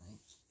slipping.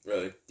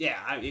 Really?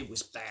 Yeah, it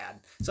was bad.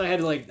 So I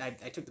had to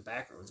I took the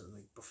back roads.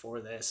 Like before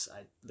this,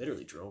 I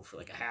literally drove for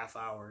like a half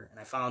hour, and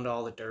I found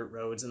all the dirt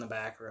roads and the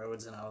back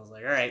roads, and I was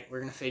like, all right, we're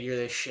gonna figure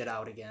this shit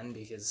out again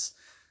because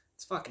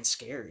it's fucking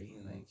scary.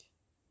 Like,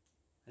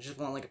 I just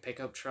want like a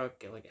pickup truck,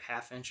 get like a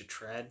half inch of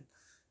tread.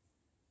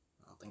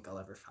 think I'll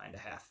ever find a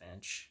 1/2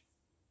 inch.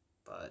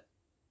 But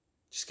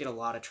just get a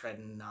lot of tread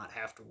and not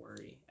have to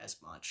worry as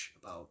much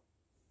about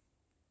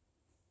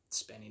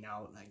spinning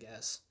out, I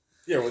guess.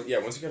 Yeah, once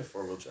you get a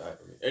 4-wheel drive,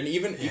 and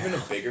even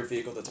a bigger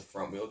vehicle that's a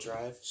front-wheel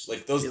drive,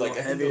 like those, like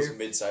I think those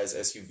mid-size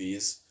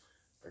SUVs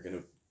are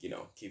gonna,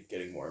 keep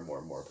getting more and more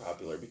and more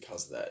popular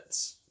because of that.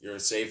 You're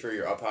safer,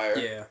 you're up higher.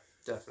 Yeah,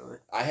 definitely.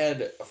 I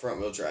had a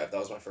front-wheel drive. That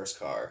was my first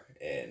car,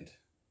 and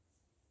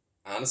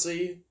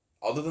honestly,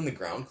 other than the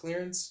ground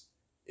clearance,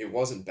 it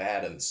wasn't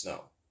bad in the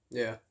snow.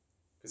 Yeah.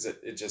 Because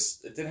it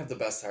didn't have the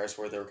best tires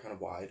for it. They were kind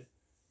of wide.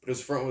 But it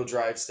was front-wheel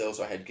drive still,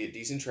 so I had to get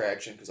decent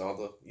traction because all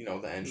the,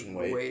 the engine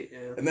weight.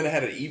 Yeah. And then it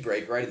had an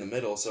e-brake right in the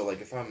middle, so,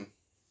 like, if I'm...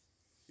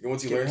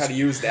 once you learn how to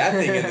use that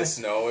thing in the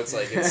snow, it's,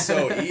 like, it's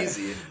so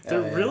easy.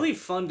 They're really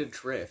fun to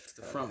drift.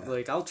 The front,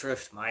 like, I'll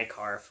drift my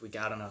car if we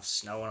got enough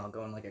snow, and I'll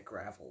go in, like, a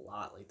gravel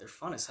lot. Like, they're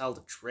fun as hell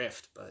to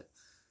drift, but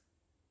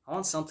I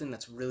want something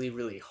that's really,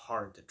 really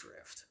hard to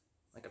drift.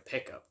 Like a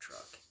pickup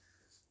truck.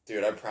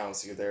 Dude, I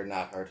promise you, they're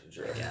not hard to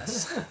drift.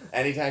 Yes.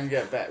 Anytime you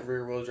get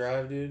rear-wheel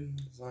drive,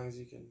 dude, as long as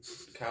you can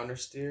counter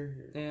steer,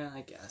 you're Yeah,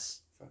 I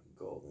guess. fucking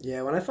golden.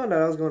 Yeah, when I found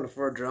out I was going to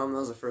Fort Drum, that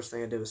was the first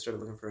thing I did was started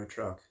looking for a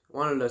truck. I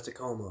wanted a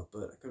Tacoma,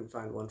 but I couldn't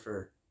find one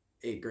for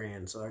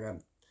 $8,000, so I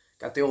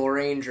got the old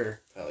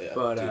Ranger. Hell yeah.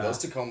 But, dude,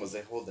 those Tacomas,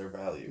 they hold their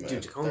value, man.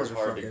 Dude, Tacomas They're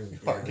are hard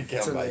fucking... to get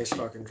it's a by nice cheap.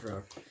 fucking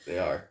truck. They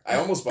are. I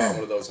almost bought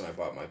one of those when I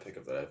bought my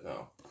pickup that I have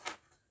now.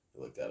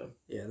 I looked at them.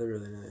 Yeah, they're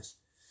really nice.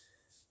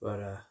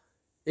 But,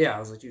 yeah, I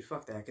was like, dude,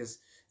 fuck that, because,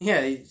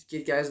 yeah, you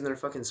get guys in their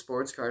fucking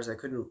sports cars that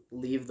couldn't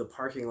leave the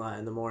parking lot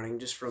in the morning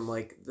just from,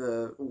 like,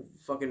 the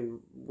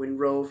fucking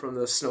windrow from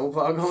the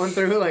snowplow going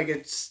through, like,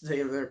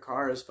 their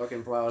car is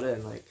fucking plowed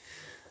in, like,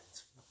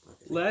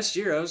 Last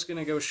year, I was going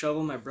to go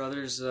shovel my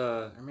brother's,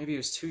 or maybe it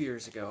was 2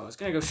 years ago, I was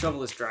going to go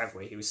shovel his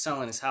driveway. He was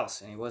selling his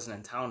house, and he wasn't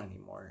in town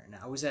anymore, and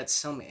I was at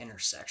some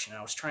intersection.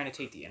 I was trying to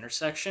take the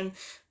intersection,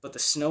 but the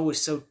snow was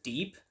so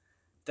deep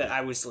that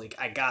I was like,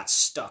 I got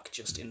stuck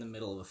just in the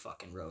middle of the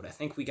fucking road. I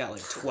think we got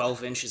like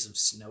 12 inches of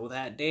snow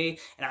that day,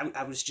 and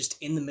I was just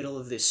in the middle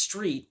of this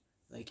street,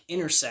 like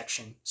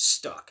intersection,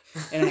 stuck.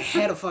 And I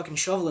had a fucking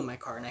shovel in my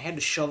car, and I had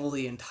to shovel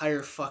the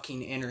entire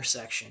fucking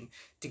intersection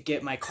to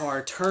get my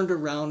car turned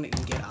around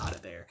and get out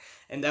of there.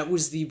 And that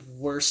was the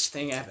worst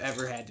thing I've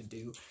ever had to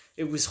do.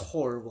 It was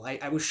horrible.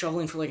 I was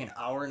shoveling for like an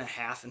hour and a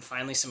half, and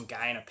finally some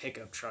guy in a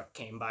pickup truck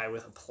came by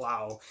with a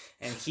plow,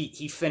 and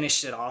he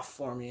finished it off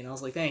for me, and I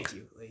was like, thank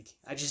you. Like,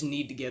 I just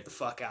need to get the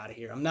fuck out of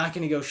here. I'm not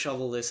going to go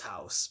shovel this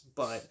house,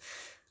 but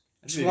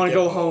I just want to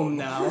go home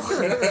now.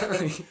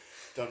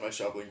 Done my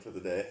shoveling for the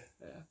day.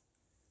 Yeah.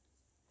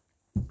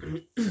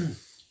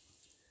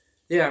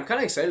 Yeah, I'm kind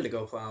of excited to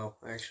go plow,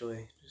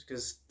 actually, just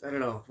because, I don't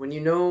know, when you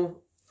know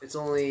it's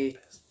only,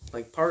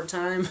 like,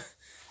 part-time,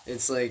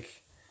 it's,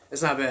 like,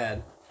 it's not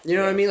bad. You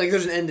know what I mean? Like,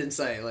 there's an end in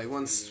sight. Like,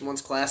 once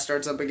class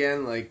starts up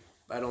again, like,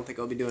 I don't think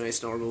I'll be doing any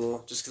snow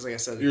removal, just because, like I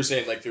said... You were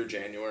saying, like, through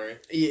January?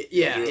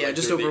 Yeah,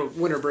 just over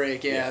winter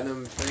break, and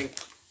then I think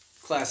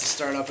classes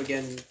start up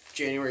again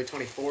January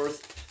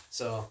 24th,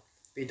 so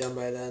be done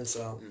by then,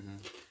 so... Mm-hmm.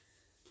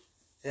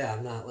 Yeah,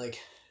 I'm not, like,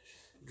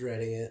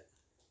 dreading it.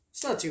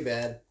 It's not too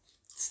bad.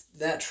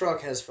 That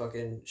truck has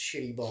fucking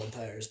shitty bald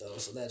tires, though,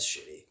 so that's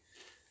shitty.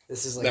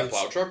 This is, like... That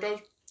plow truck does?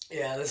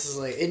 Yeah, this is,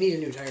 like... It needed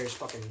new tires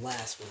fucking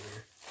last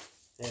winter.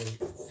 And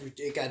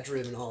it got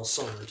driven all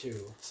summer,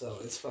 too. So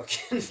it's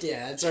fucking...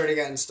 Yeah, it's already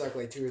gotten stuck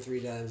like 2 or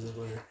 3 times this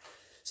winter.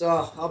 So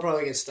I'll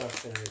probably get stuck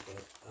tonight,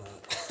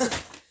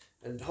 but...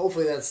 and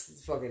hopefully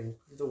that's fucking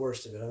the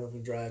worst of it. I'm going to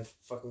drive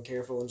fucking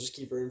careful and just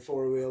keep her in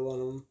 4-wheel on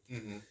them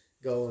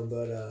going.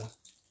 But,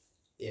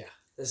 yeah.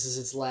 This is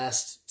its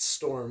last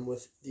storm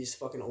with these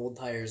fucking old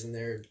tires, and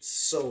they're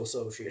so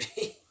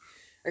shitty.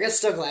 I got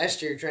stuck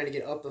last year trying to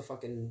get up the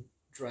fucking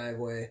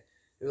driveway.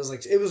 It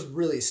was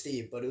really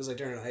steep, but it was like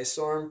during an ice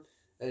storm.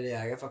 And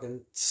yeah, I got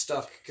fucking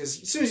stuck,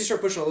 because as soon as you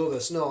start pushing a little bit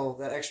of snow,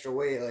 that extra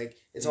weight, like,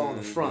 it's all in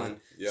the front.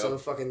 Yep. So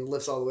it fucking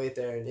lifts all the weight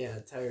there, and yeah, the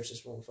tires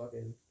just won't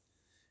fucking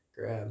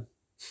grab.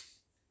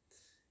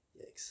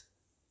 Yikes.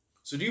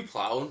 So do you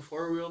plow in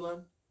 4-wheel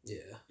then?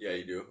 Yeah. Yeah,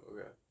 you do?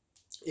 Okay.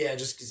 Yeah,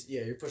 just because,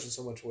 yeah, you're pushing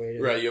so much weight.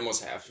 Right, you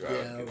almost have to,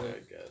 I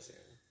guess,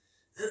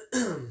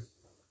 yeah.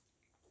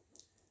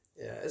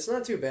 Yeah, it's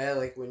not too bad,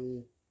 like,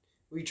 when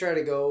we try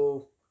to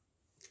go,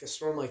 like, a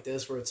storm like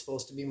this, where it's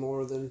supposed to be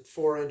more than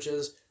 4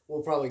 inches,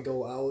 we'll probably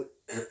go out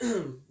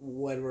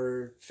when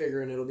we're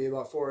figuring it'll be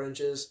about 4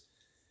 inches.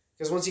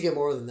 Because once you get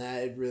more than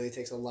that, it really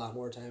takes a lot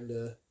more time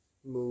to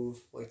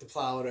move, like to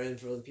plow it and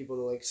for the people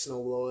to like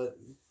snow blow it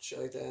and shit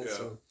like that. Yeah.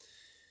 So,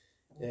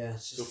 yeah.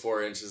 It's just... So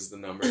 4 inches is the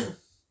number?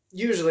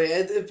 Usually.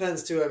 It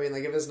depends too. I mean,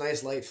 like if it's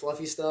nice, light,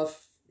 fluffy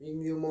stuff, you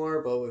can do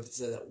more. But if it's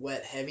that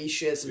wet, heavy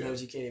shit,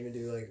 sometimes you can't even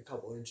do like a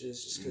couple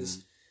inches just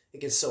because... It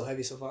gets so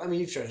heavy so far. I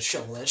mean, you try to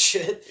shovel that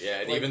shit.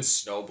 Yeah, and like, even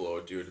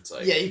snowblower, dude, it's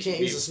like... Yeah, you can't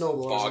use the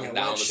snowblower. Bogging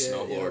down the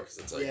snowblower, because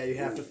it's like... Yeah, you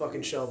have to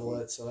fucking shovel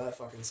it, so that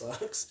fucking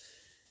sucks.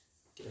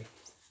 Get a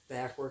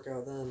back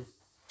workout then.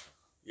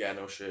 Yeah,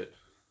 no shit.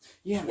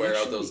 Yeah, wear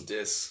out those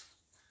discs.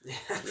 Yeah,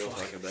 real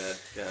fucking bad.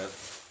 God.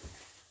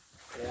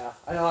 Yeah,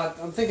 I know.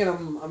 I'm thinking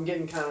I'm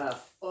getting kind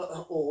of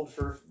old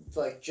for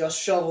like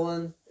just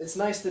shoveling. It's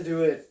nice to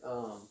do it.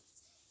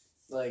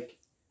 Like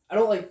I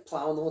don't like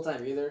plowing the whole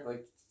time either.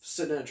 Like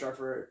sitting in a truck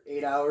for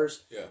 8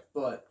 hours. Yeah.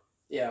 But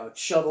yeah,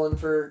 shoveling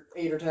for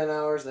 8 or 10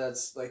 hours.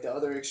 That's like the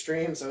other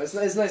extreme. So it's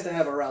nice to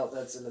have a route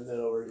that's in the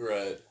middle. Where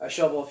Right. I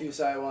shovel a few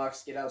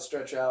sidewalks, get out,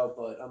 stretch out,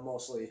 but I'm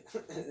mostly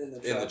in the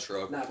truck. In the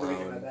truck, not plowing.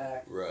 breaking my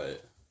back. Right.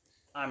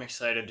 I'm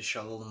excited to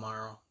shovel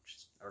tomorrow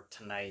or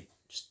tonight.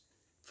 Just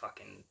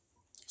fucking.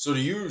 So do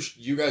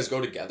you guys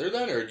go together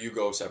then, or do you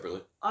go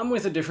separately? I'm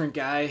with a different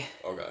guy.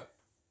 Okay.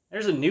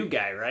 There's a new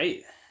guy,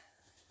 right?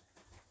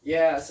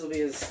 Yeah, this will be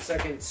his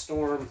second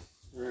storm.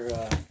 We're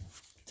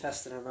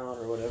testing him out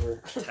or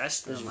whatever.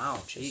 Testing him out,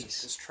 jeez.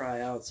 Just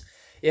tryouts.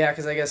 Yeah,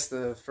 because I guess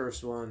the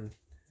first one,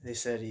 they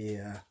said he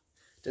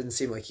didn't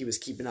seem like he was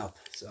keeping up.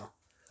 So.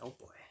 Oh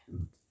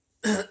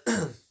boy.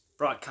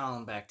 Brought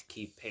Colin back to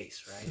keep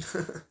pace,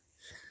 right?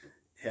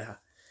 Yeah.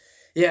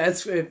 Yeah,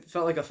 it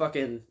felt like a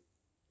fucking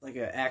like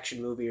an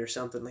action movie or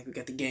something. Like we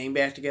got the gang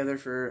back together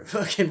for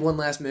fucking one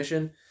last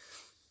mission.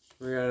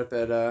 We got up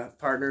at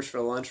Partners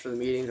for lunch for the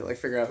meeting to like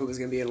figure out who was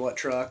gonna be in what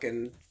truck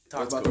and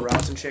talk That's about cool. the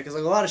routes and shit. Because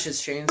like a lot of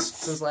shit's changed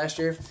since last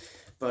year.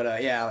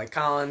 But yeah, like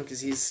Colin, because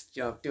he's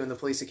doing the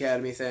police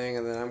academy thing,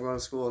 and then I'm going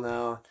to school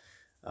now.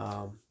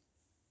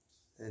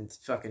 And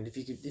fucking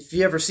if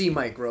you ever see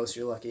Mike Gross,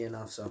 you're lucky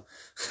enough. So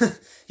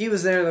he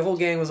was there. The whole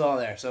gang was all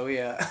there. So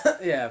yeah.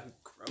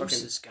 Gross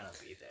fucking- is gonna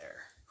be there.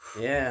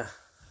 Yeah.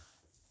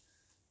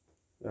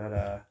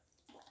 But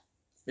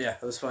yeah,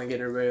 it was fun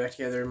getting everybody back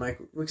together. Mike,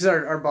 because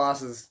our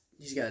boss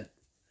he had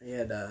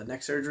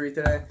neck surgery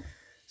today,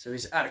 so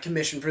he's out of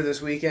commission for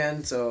this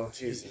weekend. So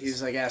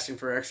he's like asking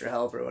for extra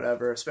help or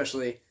whatever,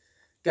 especially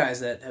guys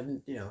that have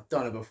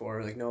done it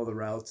before, like know the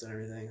routes and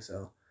everything.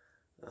 So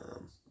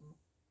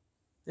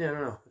yeah, I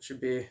don't know. It should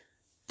be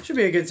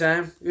a good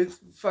time. Good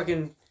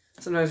fucking.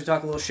 Sometimes we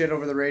talk a little shit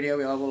over the radio.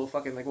 We all have little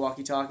fucking like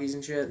walkie talkies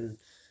and shit, and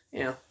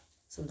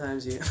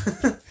sometimes you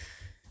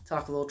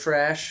talk a little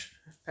trash,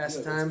 pass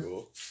the time. That's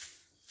cool.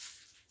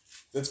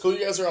 That's cool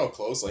you guys are all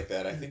close like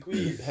that. I think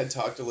we had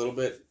talked a little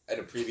bit at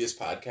a previous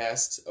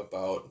podcast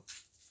about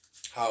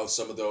how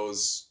some of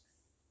those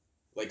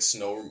like a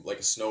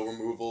snow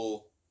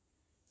removal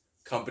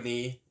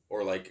company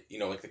or like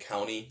the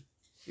county,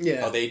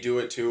 Yeah. how they do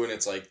it too, and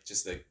it's like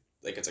just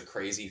like it's a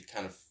crazy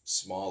kind of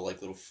small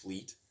like little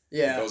fleet.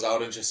 Yeah. That goes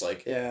out and just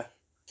like Yeah.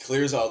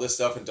 clears all this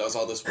stuff and does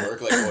all this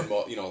work like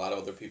when a lot of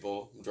other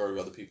people, majority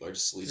of other people are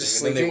just sleeping,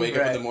 Just and then they sleeping, wake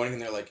up in right. the morning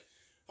and they're like,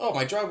 oh,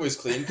 my driveway's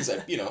clean because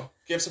I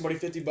gave somebody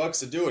 $50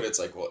 to do it. It's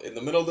like, well, in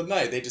the middle of the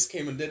night they just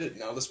came and did it.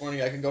 Now this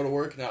morning I can go to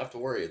work and not have to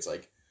worry. It's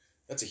like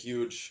that's a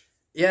huge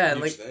and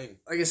huge thing.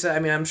 like I said, I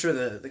mean, I'm sure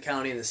the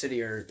county and the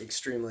city are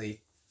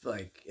extremely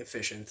like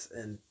efficient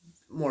and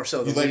more so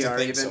than You'd like we to are.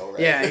 think Even so, right?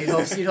 yeah,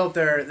 you'd hope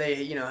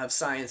they have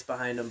science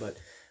behind them,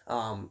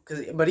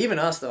 but even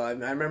us though, I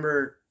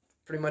remember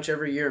pretty much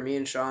every year me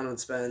and Sean would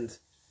spend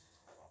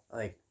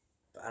like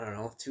I don't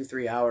know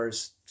 2-3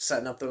 hours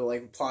setting up the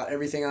like plot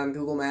everything on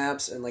Google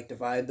Maps and like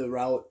divide the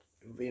route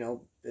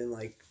in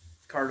like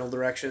cardinal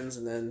directions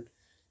and then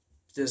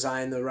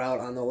design the route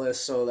on the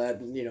list so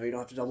that you don't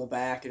have to double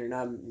back and you're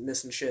not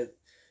missing shit.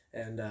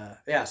 And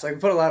so I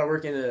can put a lot of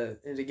work into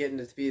getting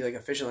it to be like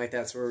efficient like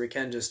that, so where we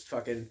can just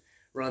fucking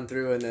run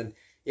through. And then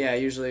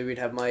usually we'd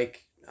have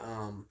Mike.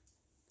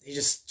 He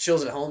just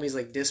chills at home. He's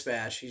like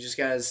dispatch. He just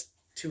got his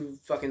 2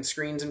 fucking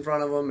screens in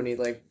front of him, and he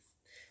like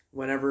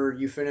whenever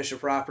you finish a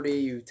property,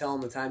 you tell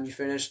him the time you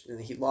finished,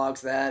 and he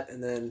logs that,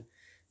 and then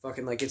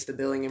fucking like gets the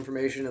billing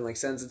information and like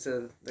sends it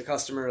to the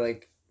customer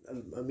like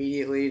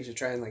immediately to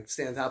try and like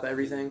stay on top of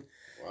everything.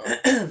 Wow.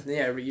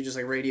 You just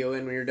like radio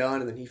in when you're done,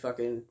 and then he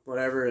fucking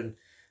whatever. And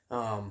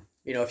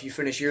if you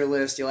finish your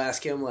list, you'll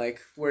ask him like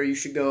where you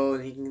should go,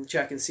 and he can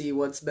check and see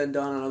what's been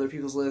done on other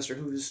people's list or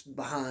who's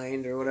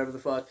behind or whatever the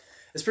fuck.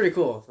 It's pretty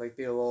cool. Like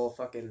be a little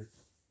fucking,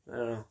 I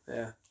don't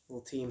know,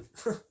 little team.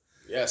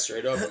 Yeah,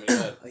 straight up. I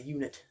mean, A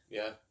unit.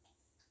 yeah.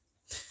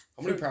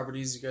 How many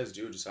properties do you guys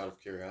do, just out of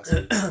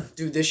curiosity?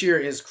 Dude, this year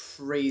is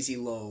crazy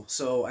low.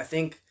 So I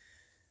think,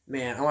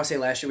 man, I want to say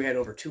last year we had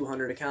over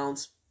 200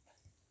 accounts.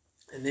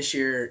 And this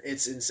year,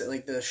 it's insane.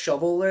 Like, the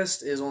shovel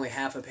list is only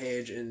half a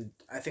page, and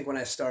I think when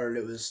I started,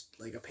 it was,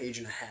 like, a page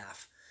and a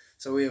half.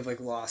 So we have, like,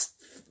 lost,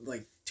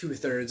 like,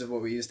 2/3 of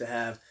what we used to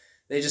have.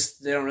 They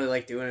don't really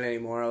like doing it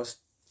anymore. I was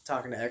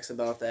talking to X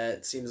about that.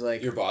 It seems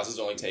like... Your boss is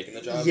only taking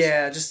the jobs?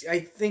 Yeah, I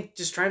think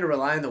just trying to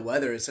rely on the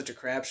weather is such a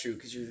crapshoot,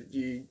 because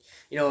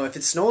if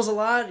it snows a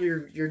lot,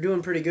 you're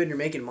doing pretty good and you're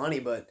making money,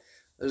 but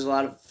there's a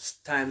lot of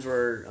times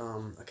where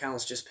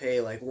accounts just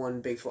pay, like, one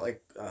big,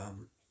 like...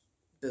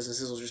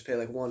 businesses will just pay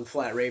like one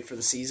flat rate for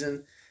the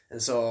season.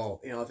 And so,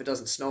 if it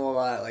doesn't snow a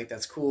lot, like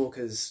that's cool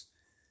because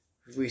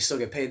we still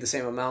get paid the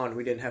same amount and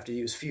we didn't have to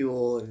use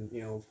fuel and,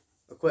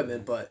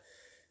 equipment. But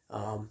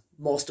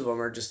most of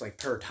them are just like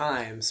per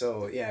time.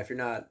 So yeah, if it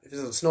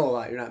doesn't snow a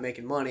lot, you're not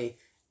making money.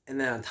 And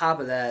then on top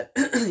of that,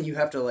 you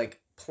have to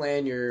like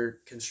plan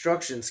your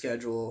construction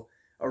schedule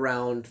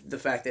around the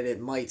fact that it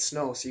might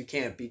snow. So you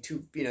can't be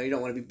too, you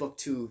don't want to be booked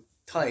too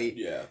tight.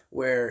 Yeah.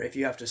 Where if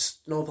you have to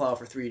snowplow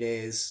for 3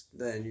 days,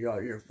 then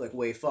you're like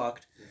way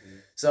fucked. Mm-hmm.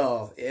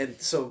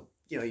 So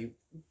you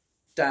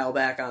dial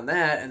back on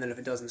that, and then if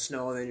it doesn't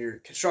snow, then your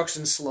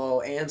construction's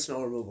slow and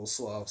snow removal's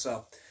slow.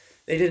 So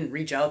they didn't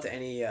reach out to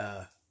any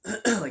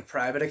like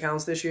private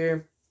accounts this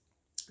year.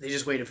 They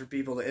just waited for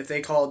people to, if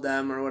they called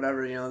them or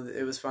whatever,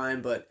 it was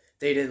fine. But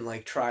they didn't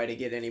like try to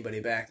get anybody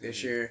back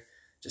this year,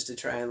 just to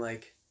try and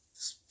like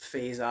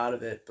phase out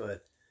of it.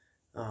 But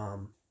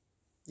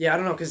yeah, I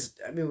don't know, because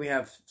I mean we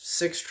have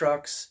 6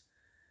 trucks.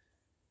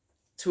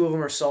 2 of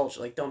them are salt,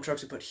 like dump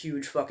trucks who put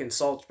huge fucking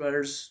salt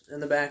spreaders in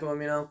the back of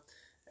them,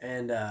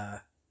 and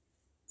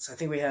so I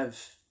think we have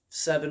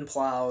 7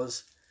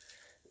 plows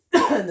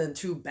and then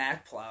 2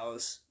 back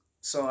plows.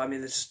 So I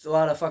mean, there's just a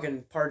lot of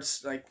fucking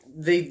parts, like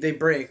they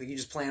break. Like you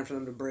just plan for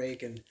them to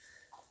break and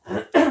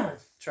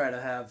try to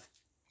have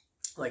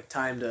like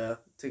time to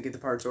get the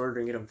parts ordered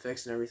and get them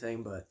fixed and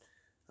everything. But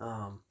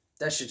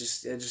that shit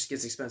just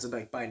gets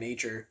expensive by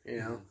nature,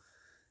 Mm-hmm.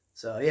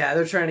 So yeah,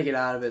 they're trying to get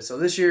out of it. So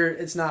this year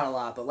it's not a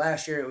lot, but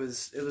last year it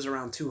was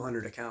around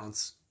 200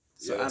 accounts.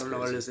 So Yeah, I don't know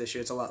what it crazy. is this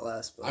year. It's a lot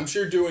less. But I'm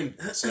sure doing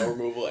snow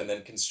removal and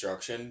then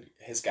construction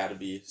has got to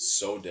be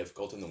so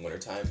difficult in the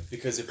wintertime,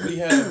 because if we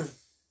have,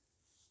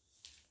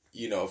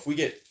 if we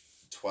get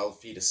 12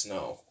 feet of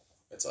snow,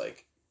 it's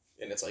like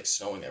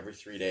snowing every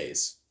 3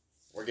 days.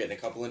 We're getting a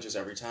couple inches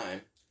every time.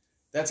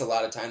 That's a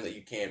lot of time that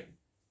you can't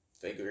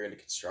figure into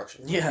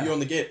construction. Yeah. If you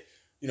only get,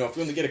 if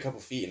you only get a couple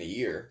feet in a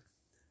year,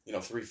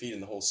 3 feet in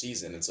the whole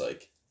season, it's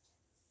like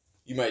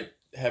you might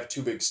have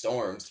 3 big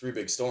storms,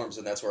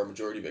 and that's where a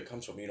majority of it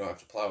comes from. You don't have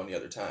to plow any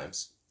other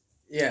times.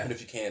 yeah, And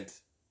if you can't,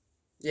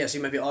 yeah, so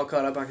you might be all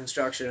caught up on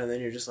construction, and then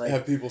you're just like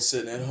have people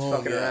sitting at home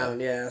fucking around.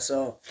 Yeah,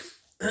 so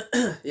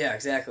yeah,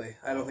 exactly.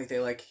 I don't think they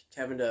like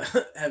having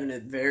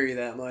it vary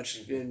that much,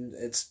 and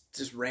it's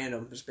just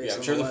random, just based Yeah, on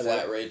I'm sure the weather.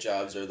 flat rate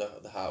jobs are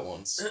the hot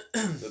ones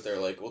that they're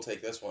like, we'll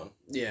take this one.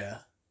 Yeah.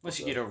 Unless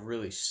you get a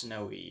really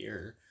snowy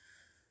year.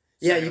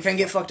 Yeah, you can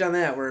get fucked on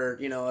that. Where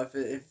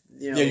if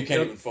Yeah, you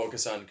can't even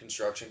focus on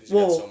construction because you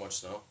got so much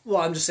snow.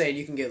 Well, I'm just saying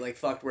you can get like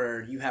fucked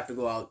where you have to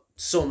go out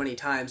so many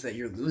times that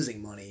you're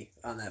losing money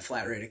on that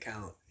flat rate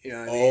account. You know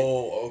what I mean?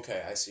 Oh,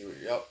 okay, I see.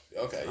 Yep.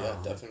 Okay, yeah,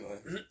 definitely.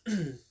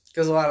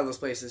 Because a lot of those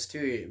places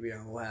too,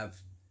 will have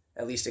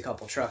at least a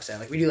couple trucks out.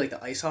 Like we do like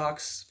the Ice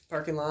Hawks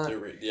parking lot.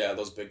 Yeah,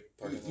 those big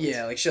parking lots.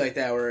 Yeah, like shit like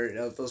that. Where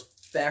those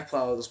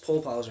those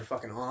pole plows are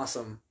fucking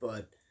awesome.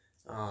 But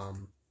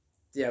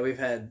yeah,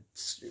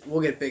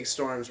 we'll get big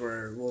storms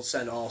where we'll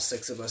send all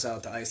 6 of us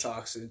out to Ice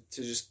Hawks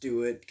to just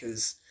do it,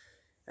 because,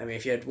 I mean,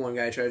 if you had one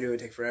guy try to do it,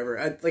 it'd take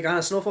forever. Like, on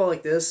a snowfall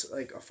like this,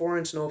 like a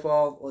 4-inch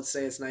snowfall, let's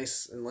say it's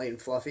nice and light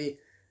and fluffy,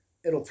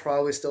 it'll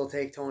probably still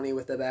take Tony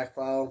with the back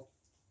plow.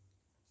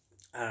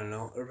 I don't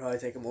know. It'll probably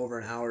take him over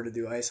an hour to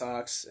do Ice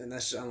Hawks, and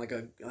that's just on like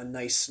a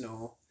nice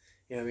snow.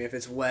 You know what I mean? If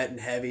it's wet and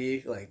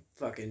heavy, like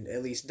fucking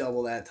at least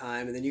double that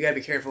time. And then you gotta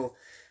be careful,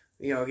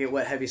 get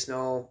wet, heavy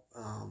snow.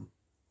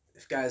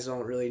 If guys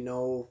don't really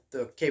know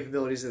the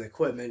capabilities of the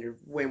equipment, you're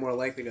way more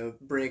likely to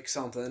break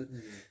something. Mm-hmm.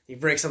 You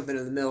break something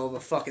in the middle of a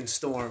fucking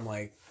storm,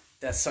 like,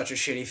 that's such a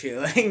shitty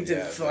feeling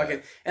to fucking...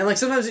 Yeah. And, like,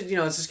 sometimes, it's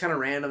just kind of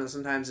random, and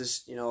sometimes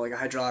it's, like, a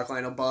hydraulic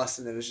line will bust,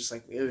 and it was just,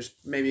 like,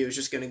 maybe it was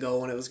just going to go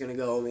when it was going to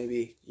go.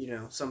 Maybe,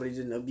 somebody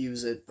didn't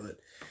abuse it, but,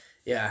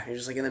 yeah, you're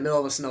just, like, in the middle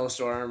of a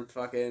snowstorm,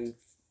 fucking...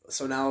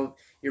 So now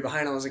you're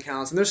behind on those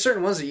accounts, and there's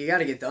certain ones that you got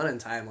to get done in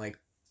time, like,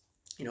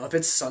 if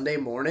it's Sunday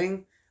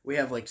morning... We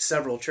have, like,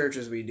 several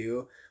churches we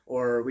do,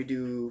 or we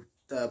do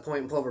the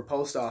Point and Plover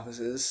post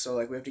offices, so,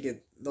 like, we have to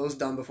get those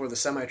done before the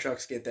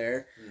semi-trucks get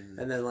there,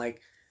 and then,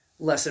 like,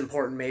 less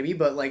important maybe,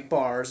 but, like,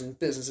 bars and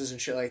businesses and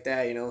shit like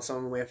that, some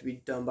of them we have to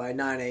be done by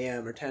 9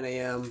 a.m. or 10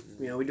 a.m.,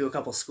 we do a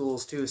couple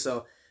schools, too,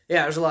 so,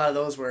 yeah, there's a lot of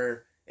those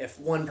where if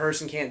one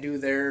person can't do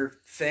their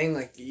thing,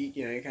 like, you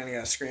kind of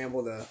got to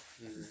scramble to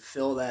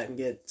fill that and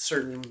get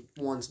certain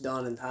ones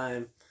done in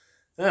time.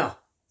 Yeah.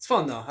 It's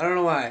fun, though. I don't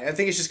know why. I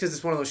think it's just because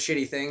it's one of those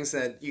shitty things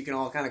that you can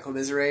all kind of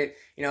commiserate.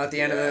 At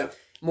the end of the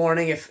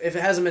morning, if it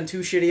hasn't been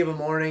too shitty of a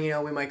morning,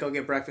 we might go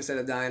get breakfast at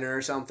a diner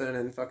or something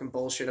and fucking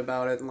bullshit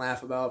about it and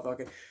laugh about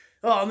fucking,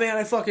 oh, man,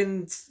 I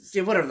fucking,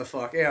 whatever the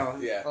fuck,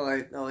 Yeah. All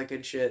that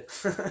good shit.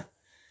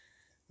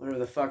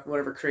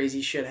 Whatever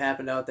crazy shit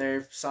happened out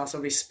there. Saw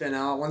somebody spin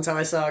out. One time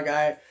I saw a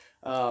guy,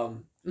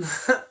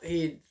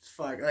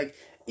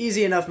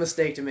 easy enough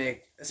mistake to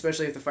make,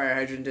 especially if the fire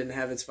hydrant didn't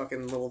have its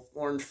fucking little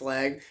orange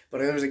flag. But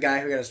there was a guy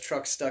who got his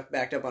truck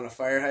backed up on a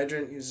fire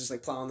hydrant. He was just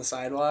like plowing the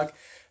sidewalk.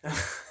 I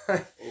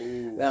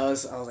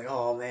was like,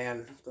 oh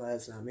man, I'm glad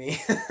it's not me.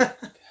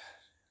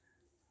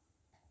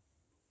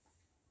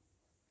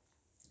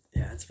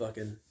 Yeah, it's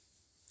fucking.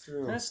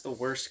 That's the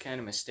worst kind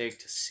of mistake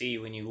to see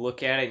when you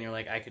look at it and you're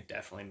like, I could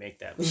definitely make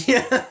that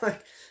mistake. Yeah,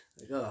 like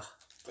oh.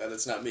 Glad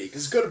that's not me,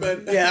 because it could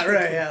have been. Yeah,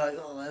 right. Yeah, like,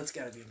 oh, that's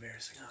gotta be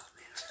embarrassing. Oh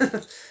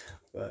man.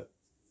 But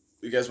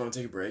you guys want to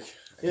take a break?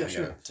 Yeah,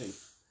 sure. Take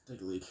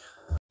a leak.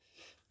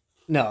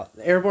 No,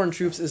 the airborne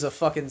troops is a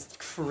fucking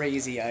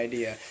crazy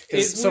idea.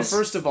 So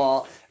first of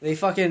all, they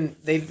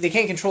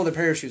can't control their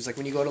parachutes. Like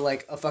when you go to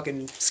like a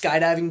fucking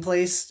skydiving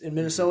place in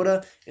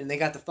Minnesota, and they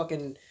got the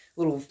fucking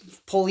little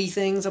pulley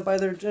things up by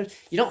their.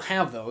 You don't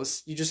have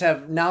those. You just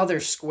have now they're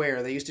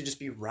square. They used to just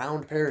be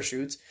round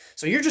parachutes.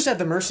 So you're just at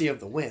the mercy of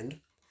the wind,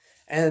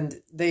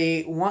 and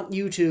they want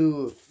you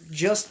to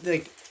just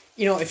like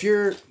if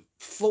you're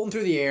floating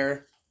through the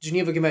air.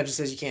 Geneva Convention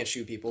says you can't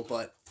shoot people,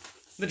 but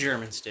the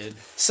Germans did.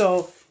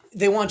 So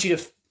they want you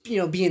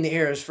to, be in the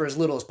air for as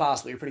little as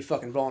possible. You're pretty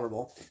fucking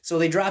vulnerable. So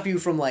they drop you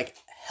from like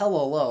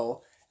hella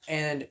low,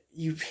 and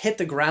you hit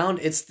the ground.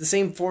 It's the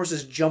same force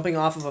as jumping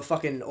off of a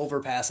fucking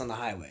overpass on the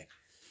highway.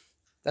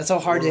 That's how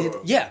hard to hit.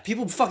 Yeah,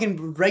 people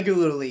fucking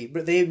regularly,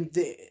 but they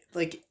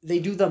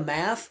do the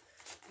math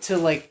to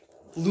like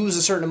lose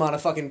a certain amount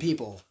of fucking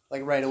people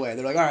like right away.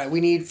 They're like, all right, we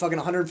need fucking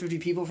 150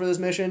 people for this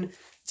mission.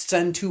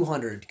 Send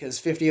 200 because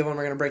 50 of them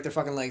are gonna break their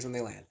fucking legs when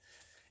they land.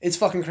 It's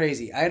fucking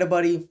crazy. I had a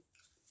buddy,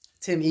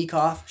 Tim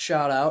Ekoff,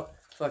 shout out,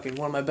 fucking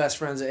one of my best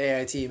friends at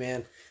AIT,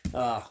 man.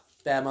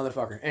 Bad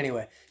motherfucker.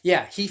 Anyway,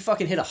 yeah, he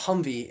fucking hit a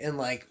Humvee and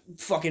like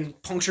fucking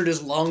punctured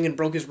his lung and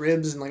broke his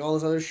ribs and like all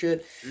this other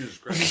shit. Jesus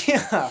Christ.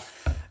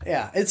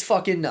 yeah, it's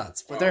fucking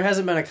nuts. But there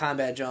hasn't been a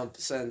combat jump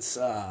since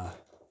I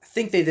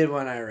think they did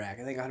one in Iraq.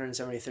 I think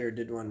 173rd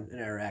did one in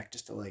Iraq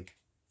just to like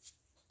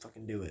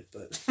fucking do it,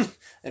 but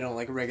they don't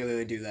like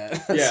regularly do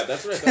that. Yeah,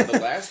 that's what I thought. The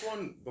last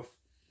one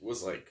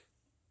was like,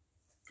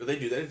 did they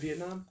do that in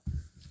Vietnam?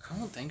 I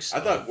don't think so.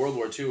 I thought World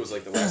War II was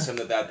like the last time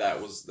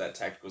that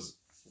tactic was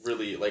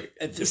really like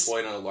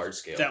deployed on a large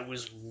scale. That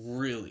was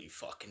really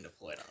fucking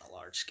deployed on a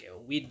large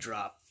scale. We'd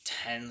drop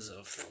tens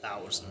of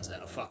thousands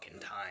at a fucking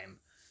time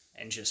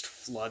and just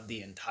flood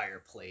the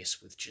entire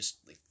place with just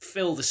like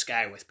fill the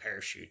sky with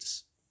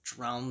parachutes,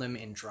 drown them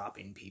in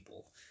dropping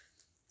people.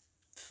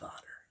 Fodder.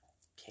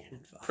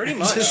 Cannon fodder. Pretty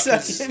much.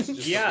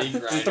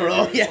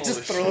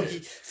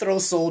 Throw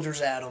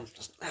soldiers at them.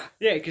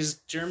 Yeah, because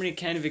Germany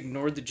kind of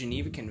ignored the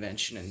Geneva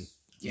Convention, and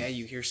yeah,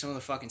 you hear some of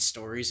the fucking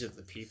stories of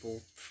the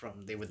people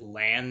they would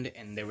land,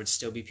 and there would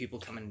still be people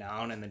coming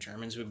down, and the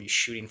Germans would be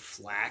shooting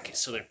flak,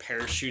 so their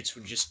parachutes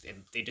would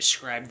they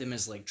described them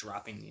as like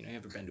dropping, you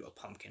ever been to a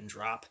pumpkin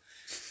drop?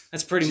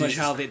 That's pretty much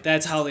how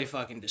they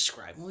fucking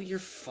describe. Well, you're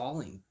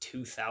falling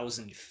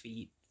 2,000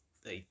 feet,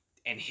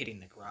 and hitting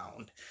the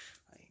ground.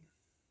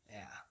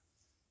 Yeah.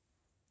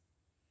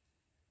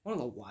 One of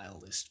the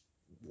wildest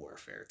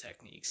warfare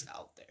techniques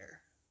out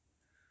there.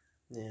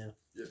 Yeah.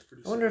 It's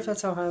pretty I wonder if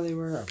that's how high they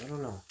were up. I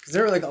don't know. Because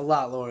they were like a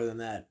lot lower than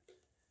that.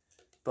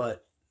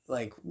 But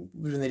like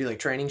when they do like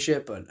training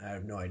shit, but I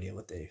have no idea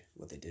what they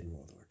did in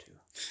World War II.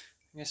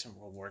 I guess in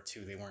World War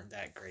II they weren't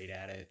that great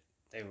at it.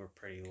 They were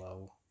pretty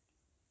low.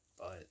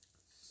 But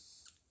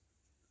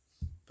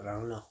I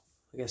don't know.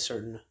 I guess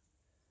certain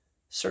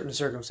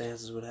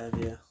circumstances would have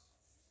you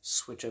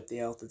switch up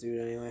the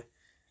altitude anyway.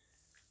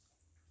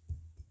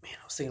 Man,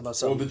 I was thinking about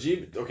something.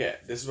 Okay,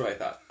 this is what I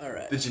thought. All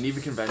right. The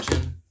Geneva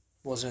Convention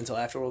Wasn't until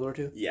after World War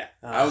II? Yeah.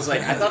 I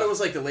thought it was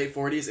like the late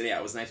 40s, and yeah,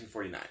 it was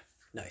 1949.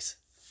 Nice.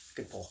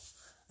 Good pull.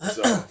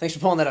 So. Thanks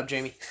for pulling that up,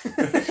 Jamie.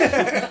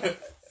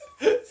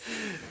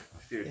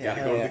 Dude,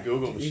 gotta go to the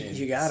Google machine.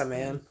 You gotta,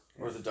 man.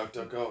 Or the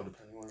DuckDuckGo,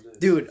 depending on what it is.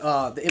 Dude,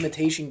 The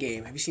Imitation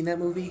Game. Have you seen that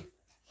movie?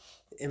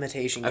 The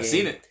Imitation Game. I've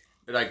seen it.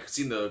 But I've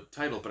seen the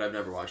title, but I've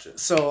never watched it.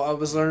 So I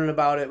was learning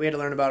about it. We had to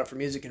learn about it for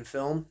music and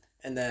film.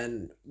 And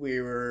then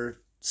we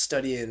were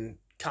studying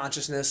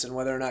consciousness and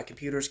whether or not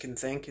computers can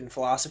think in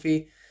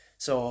philosophy.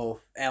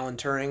 So Alan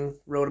Turing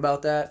wrote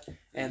about that.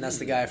 And that's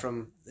the guy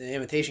from The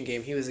Imitation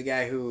Game. He was the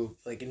guy who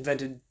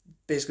invented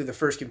basically the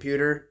first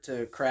computer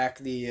to crack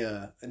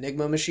the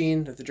Enigma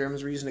machine that the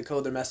Germans were using to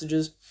code their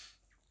messages.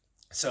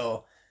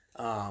 So,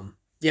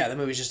 yeah, the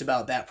movie's just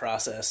about that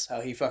process.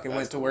 How he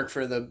went to work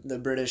for the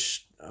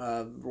British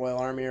Royal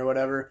Army or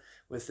whatever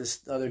with this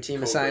other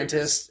team of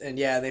scientists. And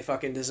yeah, they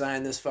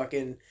designed this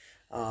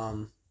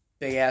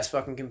big ass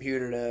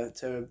computer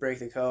to break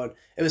the code.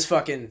 It was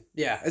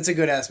it's a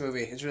good ass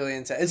movie. It's really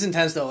intense. It's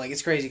intense though.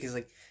 It's crazy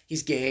because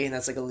he's gay and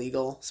that's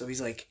illegal. So he's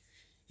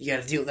you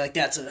got to deal with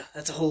that's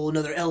a whole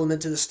another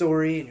element to the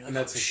story. And you're and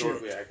that's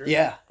historically accurate.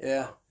 Yeah.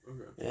 Okay.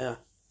 Yeah.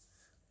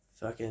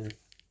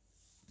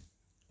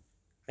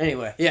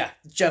 Anyway, yeah,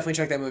 definitely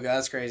check that movie out.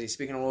 That's crazy.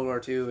 Speaking of World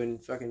War II and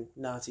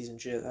Nazis and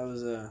shit, that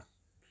was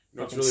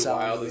what's really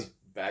wild is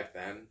back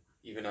then,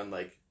 even on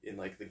in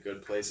the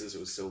good places, it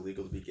was still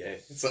legal to be gay.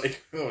 It's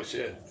oh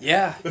shit.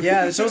 Yeah.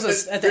 It shows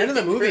us at the end of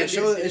the movie. It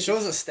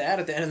shows a stat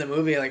at the end of the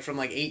movie, from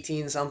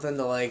 18 something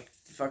to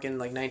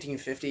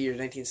 1950 or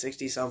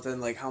 1960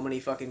 something. How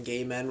many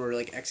gay men were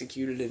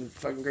executed in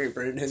Great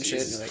Britain and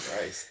shit. And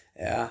Christ.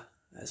 Yeah,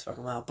 that's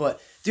wild.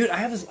 But dude, I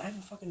have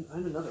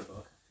another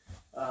book.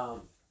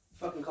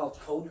 Called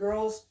Code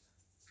Girls.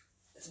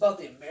 It's about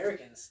the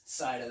American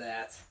side of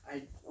that.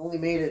 I only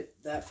made it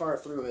that far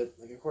through it,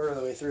 a quarter of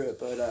the way through it,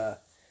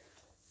 but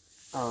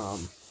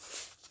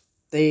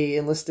they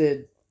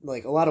enlisted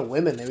a lot of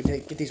women. They would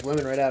get these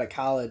women right out of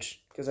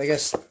college because I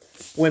guess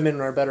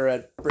women are better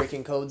at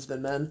breaking codes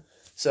than men.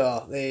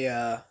 So they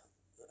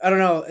I don't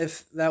know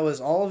if that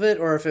was all of it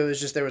or if it was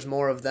just there was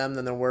more of them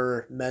than there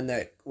were men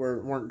that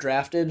weren't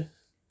drafted.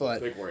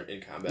 But Like weren't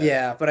in combat.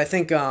 yeah, but I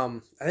think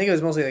it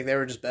was mostly like they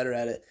were just better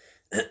at it.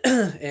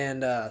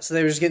 And so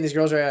they were just getting these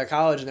girls right out of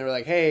college, and they were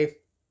like, "Hey,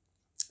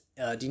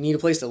 do you need a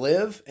place to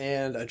live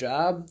and a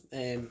job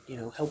and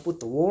help with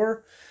the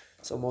war?"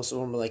 So most of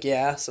them were like,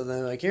 "Yeah." So then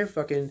they're like, "Here,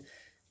 fucking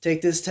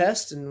take this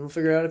test, and we'll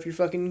figure out if you're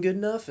fucking good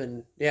enough."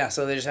 And yeah,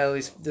 so they just had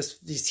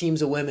these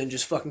teams of women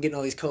just fucking getting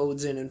all these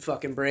codes in and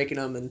fucking breaking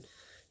them and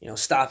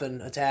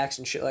stopping attacks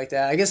and shit like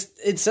that. I guess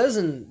it says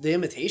in the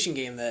Imitation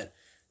Game that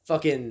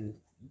fucking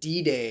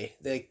D-Day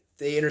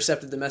they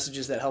intercepted the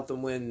messages that helped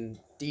them win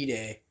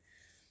D-Day.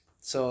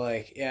 So,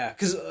 like, yeah,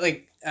 because,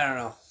 like, I don't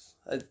know.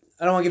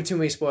 I don't want to give too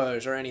many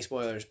spoilers or any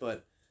spoilers,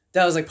 but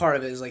that was, like, part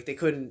of it is, like, they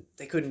couldn't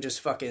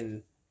just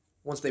fucking,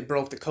 once they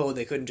broke the code,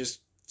 they couldn't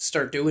just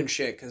start doing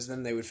shit because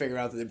then they would figure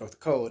out that they broke the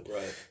code.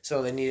 Right.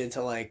 So they needed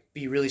to, like,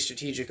 be really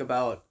strategic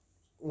about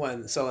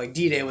when, so, like,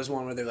 D-Day was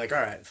one where they're like,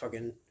 all right,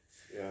 fucking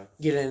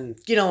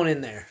get on in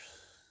there.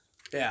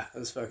 Yeah, it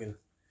was fucking,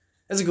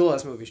 it's a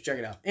cool-ass movie. Check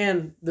it out.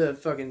 And the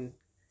fucking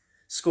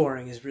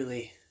scoring is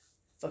really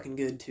fucking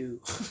good too.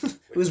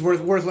 It was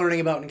worth learning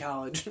about in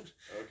college.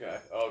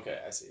 Okay,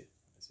 I see.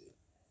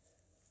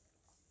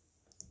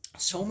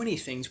 So many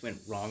things went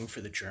wrong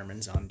for the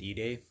Germans on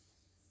D-Day.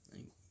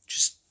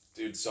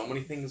 Dude, so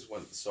many things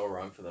went so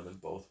wrong for them in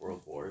both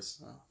world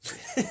wars.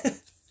 Oh.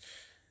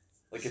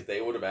 Like if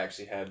they would have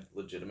actually had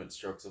legitimate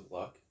strokes of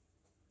luck,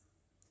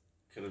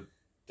 could have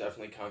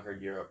definitely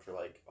conquered Europe for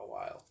like a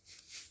while.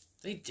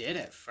 They did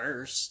at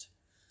first.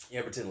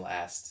 Yeah, but didn't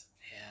last.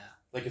 Yeah.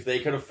 Like if they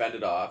could have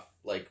fended off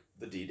like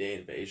the D-Day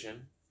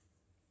invasion,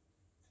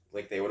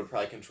 like they would have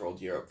probably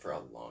controlled Europe for a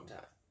long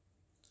time.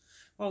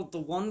 Well, the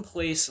one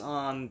place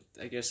on,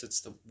 I guess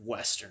it's the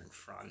Western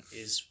Front,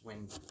 is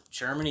when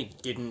Germany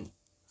didn't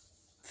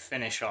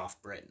finish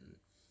off Britain.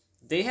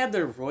 They had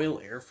their Royal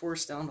Air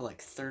Force down to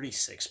like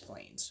 36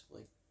 planes.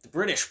 Like, the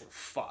British were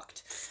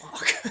fucked.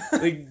 Fuck.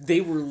 Like,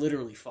 they were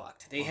literally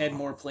fucked. They had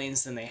more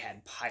planes than they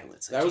had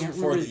pilots. That was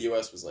before the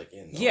U.S. was like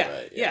in, though, Yeah,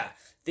 right? yeah.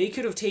 They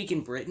could have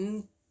taken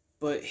Britain,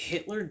 but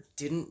Hitler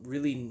didn't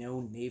really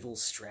know naval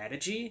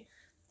strategy,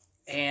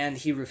 and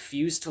he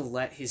refused to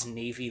let his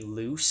navy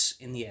loose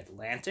in the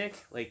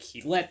Atlantic. Like,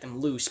 he let them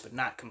loose, but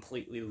not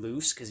completely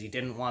loose, because he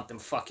didn't want them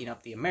fucking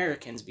up the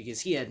Americans,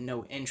 because he had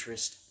no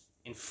interest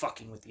in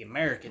fucking with the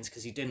Americans,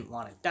 because he didn't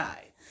want to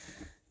die.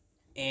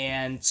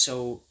 And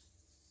so,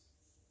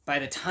 by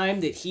the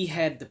time that he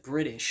had the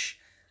British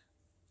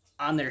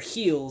on their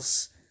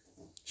heels,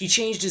 he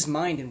changed his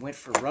mind and went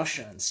for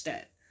Russia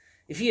instead.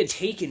 If he had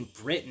taken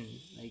Britain,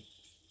 like,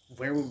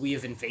 where would we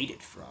have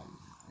invaded from?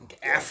 Like,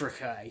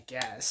 Africa, I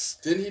guess.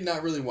 Didn't he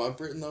not really want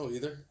Britain, though,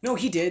 either? No,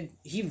 he did.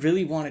 He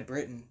really wanted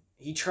Britain.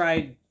 He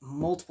tried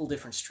multiple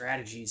different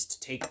strategies to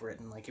take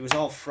Britain. Like, it was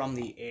all from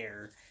the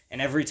air.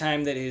 And every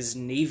time that his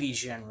Navy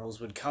generals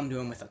would come to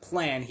him with a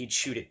plan, he'd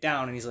shoot it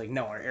down. And he's like,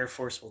 no, our Air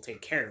Force will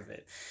take care of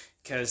it.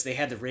 Because they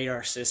had the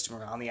radar system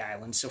around the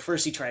island. So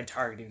first he tried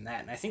targeting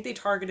that. And I think they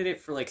targeted it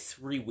for like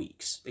 3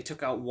 weeks. They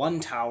took out one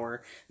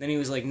tower. Then he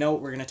was like, no,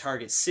 we're going to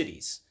target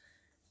cities.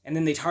 And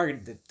then they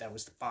targeted that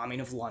was the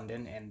bombing of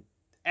London. And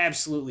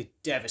absolutely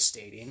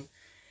devastating.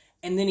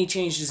 And then he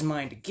changed his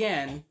mind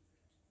again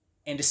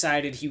and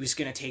decided he was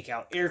going to take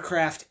out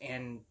aircraft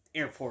and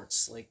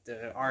airports, like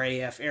the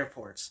RAF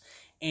airports.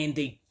 And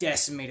they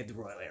decimated the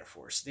Royal Air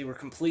Force. They were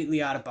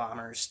completely out of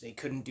bombers. They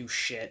couldn't do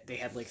shit. They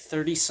had like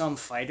 30-some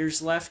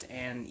fighters left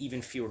and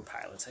even fewer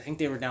pilots. I think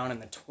they were down in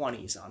the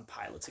 20s on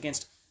pilots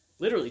against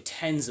literally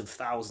tens of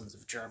thousands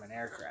of German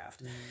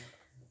aircraft.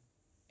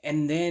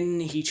 And then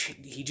he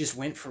just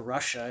went for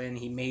Russia and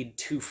he made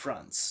 2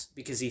 fronts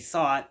because he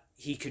thought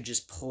he could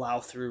just plow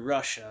through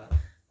Russia.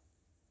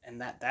 And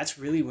that's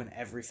really when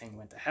everything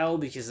went to hell,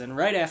 because then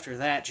right after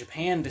that,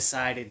 Japan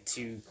decided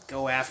to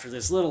go after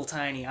this little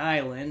tiny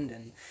island,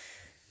 and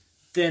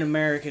then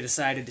America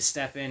decided to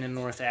step in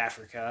North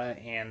Africa,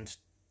 and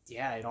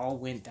yeah, it all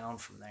went down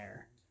from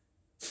there.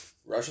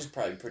 Russia's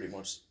probably pretty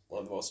much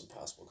one of the most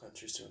impossible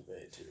countries to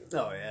invade, too.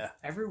 Oh, yeah.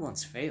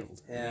 Everyone's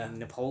failed. Yeah. I mean,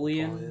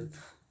 Napoleon.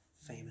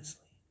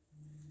 Famously.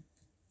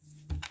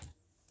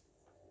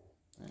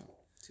 Oh,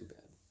 too bad.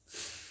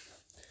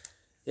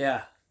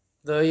 Yeah.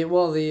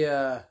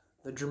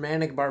 The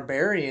Germanic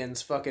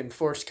barbarians fucking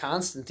forced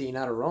Constantine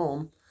out of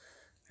Rome.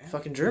 Yeah.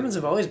 Fucking Germans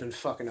have always been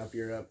fucking up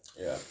Europe.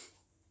 Yeah.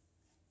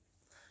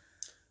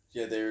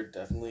 Yeah, they're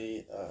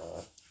definitely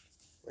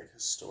like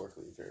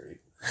historically very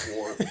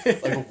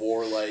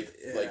warlike,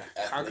 like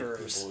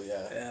conquerors. People,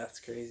 yeah. Yeah, that's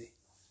crazy.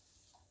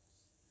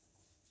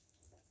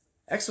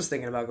 X was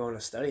thinking about going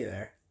to study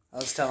there. I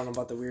was telling him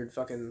about the weird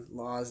fucking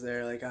laws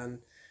there,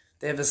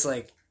 they have this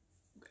like,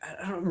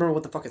 I don't remember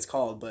what the fuck it's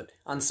called, but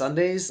on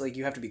Sundays, like,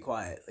 you have to be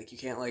quiet. Like, you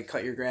can't, like,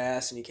 cut your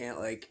grass, and you can't,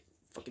 like,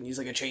 fucking use,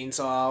 like, a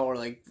chainsaw, or,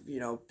 like,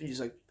 use,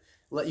 like,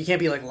 you can't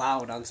be like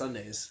loud on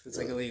Sundays. It's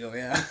like illegal.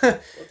 Yeah.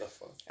 What the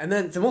fuck? And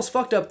then the most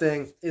fucked up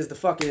thing is the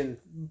fucking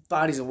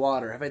bodies of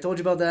water. Have I told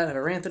you about that? Have I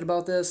ranted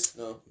about this?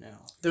 No.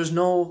 There's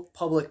no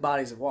public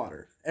bodies of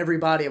water. Every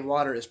body of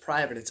water is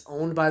private. It's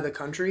owned by the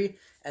country,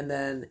 and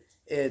then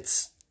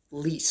it's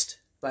leased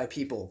by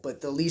people.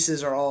 But the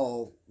leases are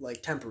all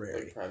like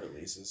temporary. Like private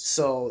leases.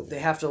 So they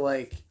have to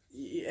like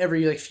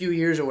every like few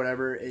years or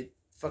whatever, it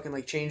fucking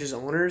like changes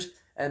owners.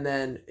 And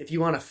then if you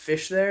want to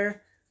fish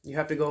there, you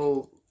have to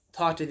go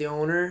talk to the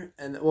owner.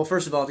 And well,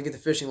 first of all, to get the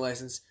fishing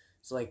license,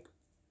 it's like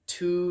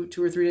two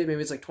or 3 days,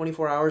 maybe it's like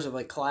 24 hours of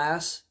like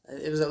class.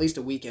 It was at least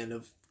a weekend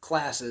of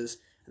classes,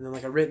 and then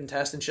like a written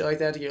test and shit like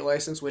that to get your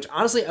license, which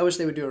honestly I wish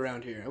they would do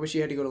around here. I wish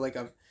you had to go to like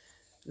a,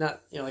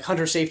 not, you know, like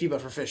hunter safety,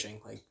 but for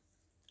fishing, like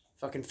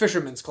fucking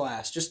fisherman's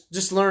class.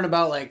 Just learn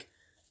about like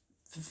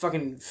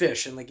fucking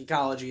fish and like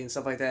ecology and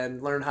stuff like that,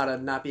 and learn how to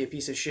not be a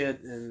piece of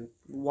shit and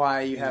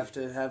why you have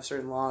to have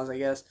certain laws, I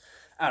guess.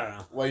 I don't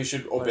know. Why you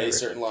should obey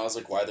certain laws,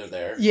 like why they're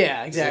there.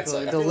 Yeah, exactly.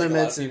 Like, the I feel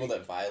limits. Like a lot of people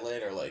that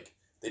violate are like,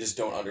 they just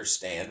don't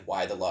understand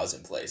why the law's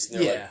in place. And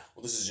they're like,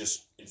 well, this is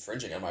just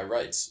infringing on my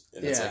rights.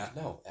 And it's like,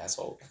 no,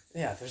 asshole.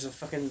 Yeah, there's a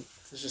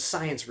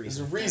science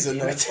reason. There's a reason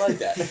that it's like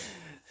that.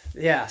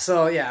 Yeah,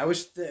 so yeah,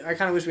 I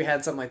kind of wish we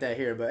had something like that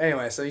here. But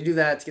anyway, so you do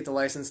that to get the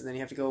license, and then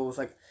you have to go with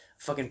like a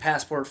fucking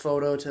passport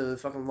photo to the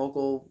fucking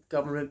local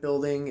government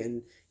building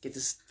and get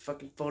this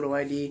fucking photo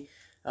ID.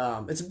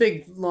 It's a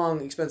big,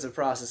 long, expensive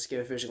process to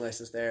get a fishing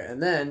license there.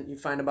 And then you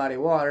find a body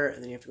of water,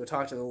 and then you have to go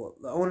talk to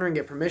the owner and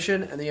get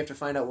permission, and then you have to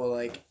find out, well,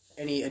 like,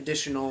 any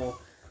additional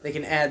they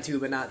can add to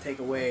but not take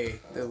away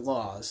the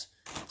laws.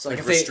 So like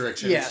if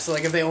restrictions. So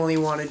like if they only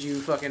wanted you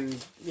fucking,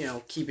 you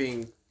know,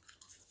 keeping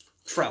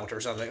trout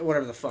or something,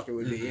 whatever the fuck it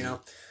would be, you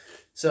know.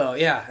 So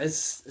yeah,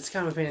 it's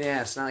kind of a pain in the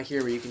ass. Not like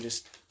here where you can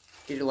just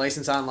get your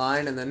license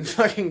online and then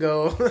fucking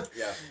go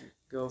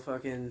go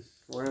fucking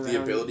wherever.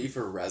 The ability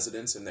for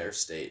residents in their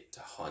state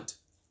to hunt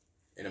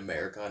in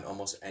America in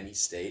almost any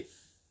state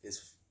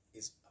is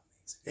amazing.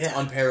 It's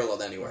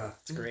unparalleled anywhere.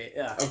 It's great.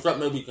 Yeah. Except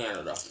maybe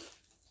Canada.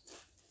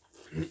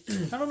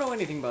 I don't know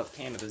anything about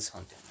Canada's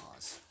hunting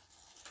laws.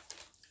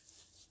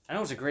 I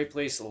know it's a great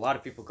place. A lot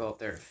of people go up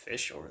there to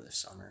fish over the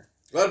summer.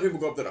 A lot of people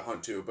go up there to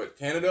hunt too, but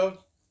Canada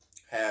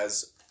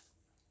has,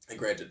 and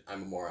granted,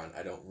 I'm a moron.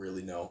 I don't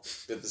really know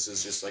that this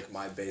is just like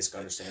my basic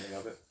understanding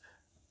of it.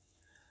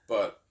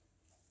 But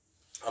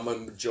a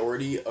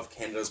majority of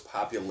Canada's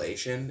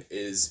population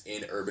is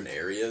in urban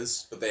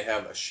areas, but they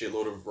have a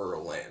shitload of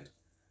rural land.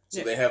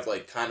 So they have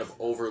like kind of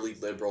overly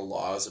liberal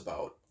laws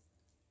about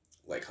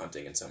like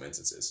hunting in some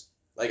instances.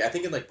 Like I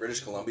think in like British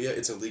Columbia,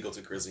 it's illegal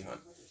to grizzly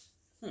hunt.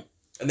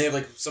 And they have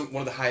like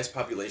one of the highest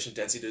population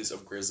densities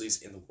of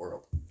grizzlies in the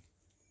world.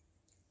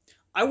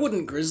 I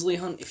wouldn't grizzly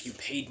hunt if you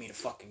paid me to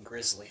fucking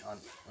grizzly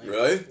hunt. Like,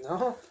 really?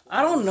 No.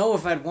 I don't know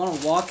if I'd want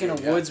to walk in a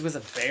woods with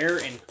a bear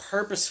and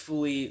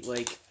purposefully,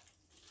 like,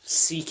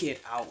 seek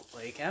it out.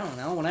 Like, I don't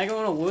know. When I go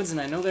in the woods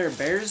and I know there are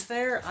bears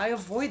there, I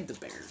avoid the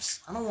bears.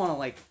 I don't want to,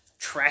 like,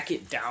 track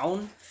it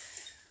down.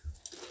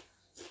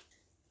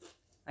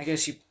 I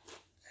guess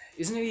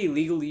isn't it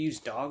illegal to use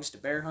dogs to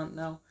bear hunt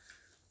now?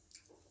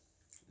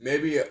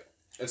 Maybe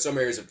in some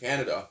areas of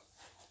Canada,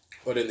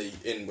 but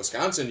in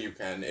Wisconsin you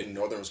can, in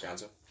northern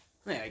Wisconsin.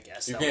 Yeah, I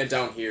guess. You can't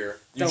down here.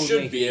 You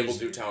should be able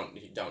to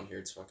down here.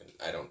 It's fucking,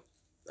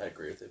 I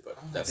agree with it, but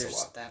that's a lot.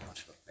 There's that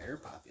much of a bear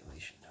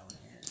population down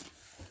here.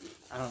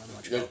 I don't know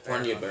much There's about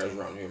plenty bear of bears hunting.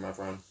 around here, my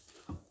friend.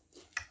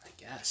 I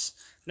guess.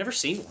 Never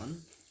seen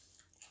one.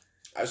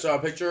 I saw a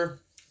picture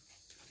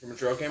from a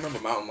trail camera of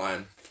a mountain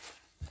lion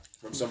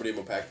from somebody in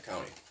Wapaka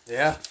County.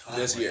 Yeah.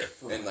 This year,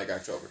 in like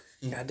October.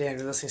 God damn,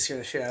 dude, those things scare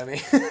the shit out of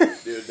me.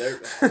 Dude,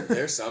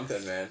 they're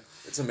something, man.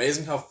 It's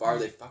amazing how far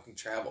they fucking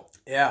travel.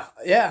 Yeah.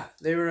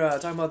 They were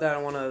talking about that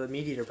on one of the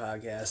Meat Eater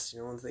podcasts. You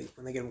know,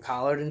 when they get them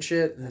collared and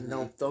shit, and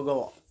they'll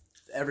go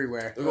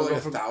everywhere. They'll go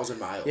like 1,000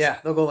 miles. Yeah,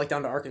 they'll go like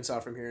down to Arkansas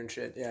from here and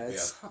shit. Yeah,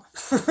 it's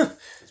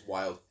it's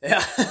wild.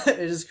 Yeah, it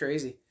is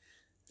crazy.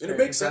 And it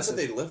makes sense that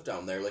they live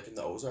down there, like in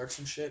the Ozarks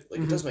and shit.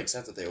 Like it does make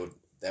sense that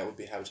that would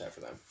be habitat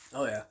for them.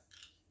 Oh yeah.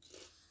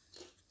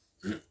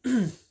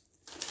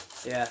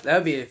 Yeah, that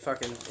would be a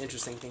fucking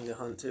interesting thing to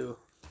hunt too.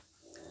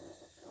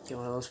 Get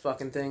one of those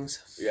fucking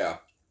things. Yeah.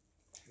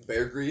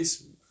 Bear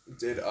Grease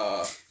did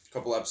a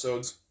couple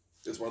episodes.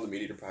 It's one of the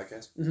Meat Eater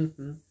podcasts.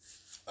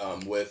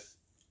 With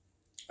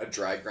a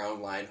dry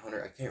ground lion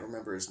hunter. I can't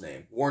remember his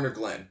name. Warner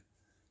Glenn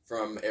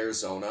from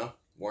Arizona.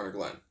 Warner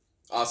Glenn.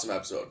 Awesome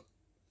episode.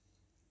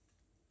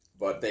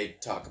 But they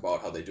talk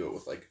about how they do it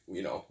with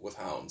with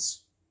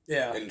hounds.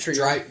 Yeah. And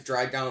dry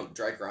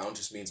ground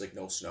just means like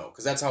no snow,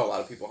 because that's how a lot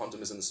of people hunt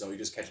them, is in the snow. You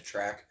just catch a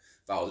track,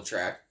 follow the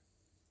track.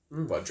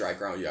 But dry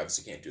ground, you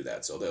obviously can't do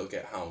that, so they'll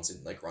get hounds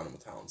and like run them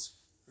with hounds.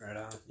 Right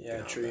on.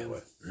 Yeah, tree.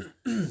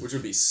 Which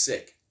would be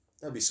sick.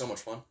 That'd be so much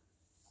fun.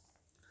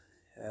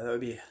 Yeah, that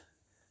would be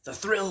the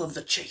thrill of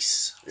the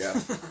chase. Yeah.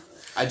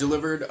 I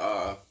delivered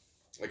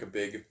like a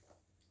big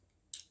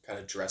kind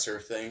of dresser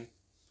thing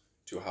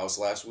to a house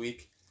last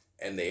week,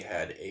 and they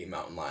had a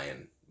mountain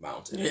lion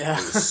mounted. Yeah.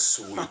 It was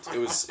sweet. It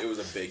was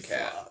a big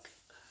cat. Fuck.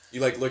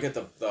 You like look at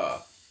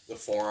the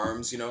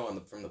forearms, you know,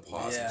 from the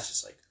paws, and it's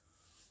just like,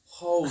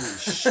 holy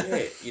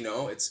shit, you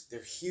know,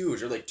 they're huge.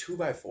 They're like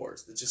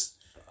 2x4s. They're just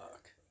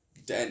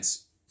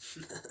dense.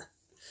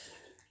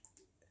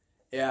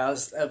 Yeah, I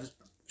was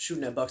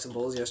shooting at Bucks and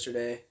Bulls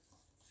yesterday,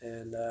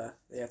 and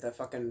they have that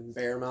fucking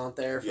bear mount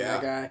there for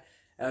that guy.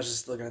 I was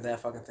just looking at that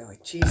fucking thing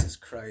like, Jesus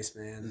Christ,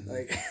 man.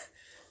 Like,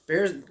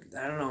 bears,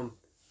 I don't know,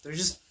 they're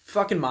just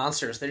fucking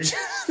monsters. They're just,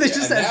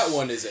 that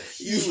one is a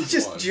huge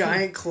just one.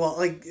 giant claw,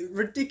 like,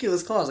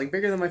 ridiculous claws, like,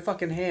 bigger than my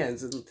fucking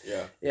hands. And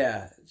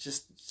yeah,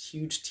 just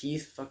huge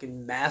teeth,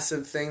 fucking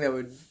massive thing that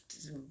would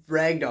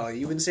ragdoll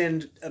you. You wouldn't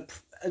stand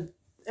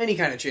any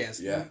kind of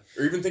chance. Yeah,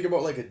 or even think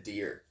about, like, a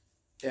deer.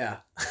 Yeah.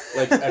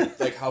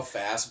 like how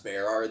fast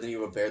bear are, and then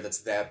you have a bear that's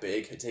that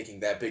big,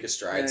 taking that big of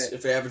strides. Right.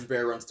 If the average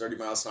bear runs 30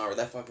 miles an hour,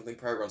 that fucking thing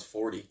probably runs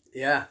 40.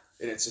 Yeah.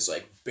 And it's just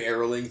like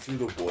barreling through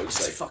the woods,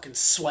 Just like fucking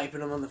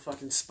swiping them on the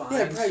fucking spine.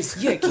 Yeah,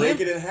 probably break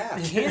it in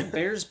half. Can't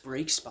bears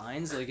break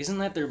spines? Like, isn't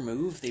that their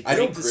move? They break I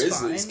know the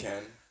grizzlies spine?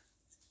 can.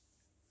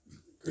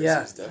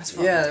 Grizzlies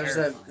definitely. Yeah, there's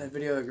terrifying. that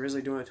video of a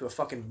grizzly doing it to a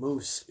fucking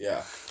moose.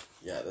 Yeah,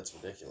 that's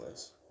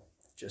ridiculous.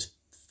 Just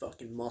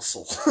fucking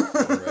muscle.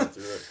 Going right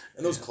through it.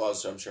 And those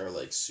claws, I'm sure, are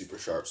like super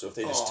sharp. So if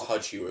they just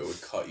touch you, it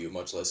would cut you.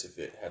 Much less if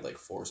it had like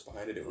force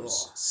behind it. It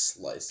was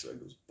sliced like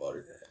it was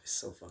butter. It's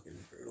so fucking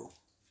brutal.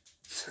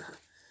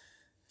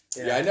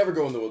 Yeah, I never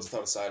go in the woods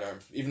without a sidearm,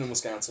 even in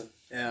Wisconsin.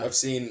 Yeah. I've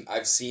seen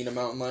a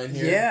mountain lion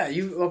here. Yeah,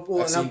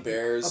 I've seen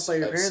bears. Up by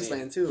your parents'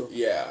 land too.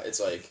 Yeah, it's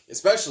like,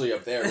 especially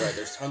up there, right?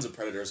 There's tons of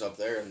predators up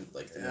there in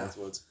like the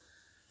Northwoods.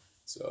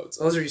 So it's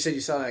those are, you said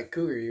you saw that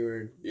cougar. You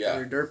were on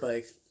your dirt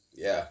bike.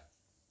 Yeah.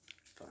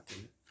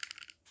 Fucking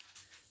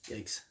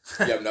yikes.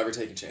 Yeah, I'm never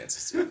taking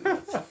chances.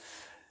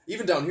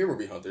 Even down here where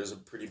we hunt, there's a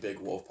pretty big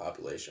wolf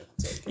population.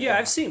 It's like,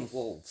 I've seen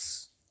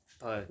wolves.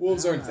 But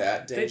wolves aren't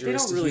that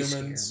dangerous they don't really to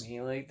humans. scare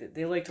me. Like,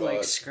 they like to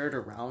like skirt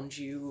around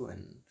you,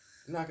 and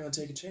I'm not gonna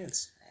take a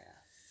chance.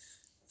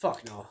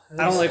 Fuck no.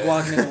 I don't like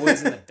walking in the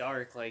woods in the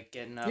dark, like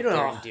getting up during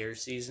know. deer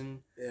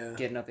season. Yeah.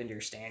 Getting up into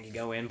your stand, you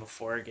go in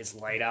before it gets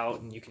light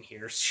out, and you can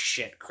hear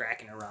shit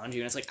cracking around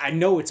you. And it's like, I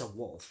know it's a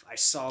wolf. I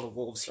saw the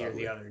wolves here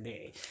the other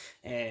day,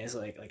 and it's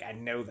like I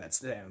know that's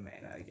them.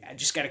 And I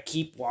just gotta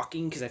keep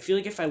walking because I feel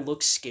like if I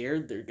look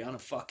scared, they're gonna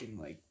fucking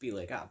like be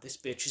like, "Ah, this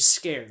bitch is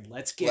scared.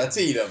 Let's Let's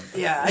eat them."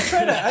 Yeah,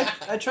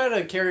 I try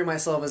to carry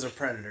myself as a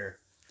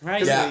predator.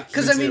 Right? Yeah,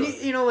 Because me I mean,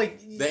 too. you know, like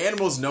The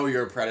animals know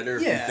you're a predator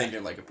if Yeah. you're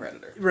thinking like a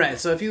predator. right.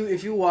 So if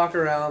you walk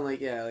around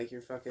like like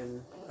you're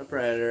fucking a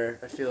predator,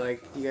 I feel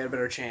like you got a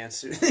better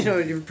chance. You know,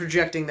 you're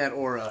projecting that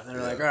aura. And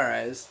they're like, all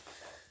right, this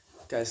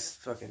guy's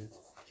fucking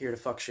here to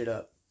fuck shit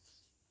up.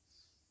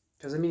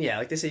 Because I mean,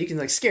 like they say, you can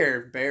like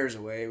scare bears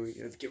away. We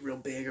get real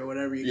big or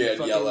whatever. You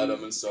can Yell at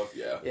them and stuff.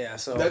 Yeah. Yeah.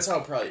 So That's how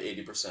probably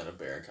 80% of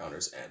bear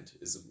encounters end.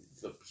 Is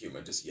the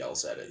human just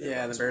yells at it.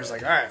 yeah, and the bear's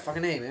like, all right,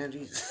 fucking A, man,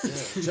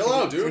 Jesus. Yeah. Chill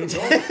out, dude. I'm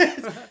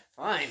going.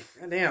 Fine.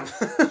 Goddamn.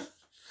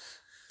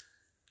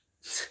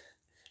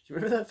 You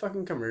remember that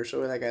fucking commercial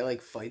where that guy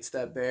like fights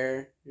that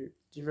bear? Do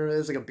you remember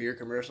there's like a beer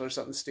commercial or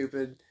something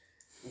stupid?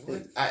 What?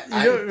 You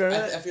don't remember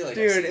that? I feel like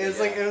dude, it was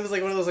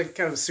like one of those like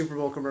kind of Super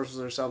Bowl commercials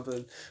or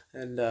something,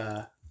 and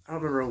I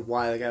don't remember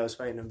why the guy was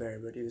fighting a bear,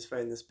 but he was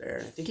fighting this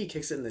bear. I think he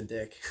kicks it in the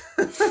dick.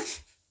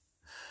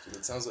 Dude,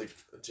 it sounds like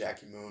a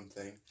Jackie Moon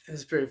thing. It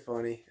was pretty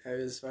funny. I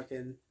was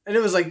fucking, and it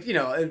was like, you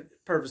know,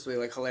 purposely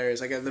like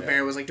hilarious. Like the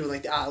bear was like doing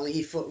like the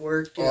Ali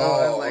footwork, you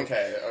know, and like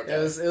okay. it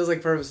was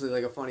like purposely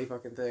like a funny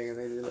fucking thing, and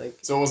they did like.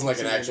 So it wasn't like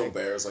an actual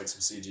bear; it was like some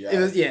CGI. It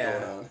was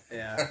going on.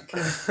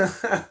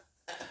 yeah.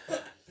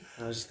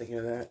 I was just thinking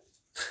of that.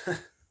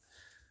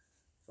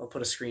 I'll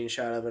put a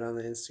screenshot of it on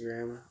the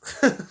Instagram.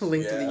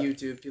 Link to the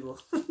YouTube. People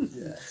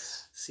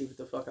Yes. see what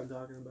the fuck I'm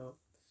talking about.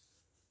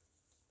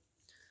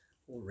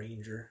 Old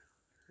Ranger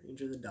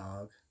the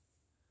dog.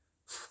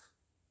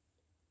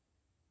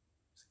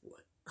 What?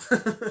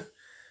 Who's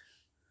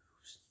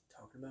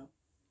talking about?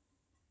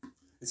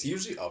 Is he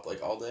usually up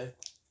like all day?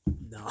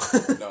 No.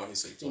 No, he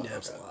sleeps. He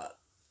naps a lot.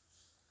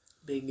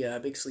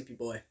 Big sleepy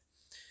boy.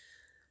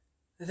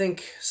 I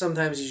think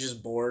sometimes he's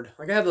just bored.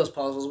 Like, I have those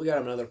puzzles. We got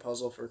him another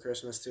puzzle for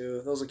Christmas,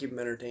 too. Those will keep him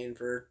entertained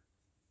for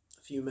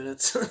a few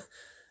minutes.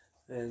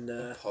 And,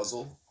 A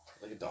puzzle?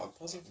 Like a dog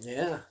puzzle?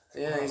 yeah.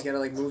 Wow. He's got to,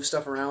 like, move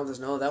stuff around with his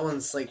nose. That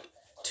one's, like,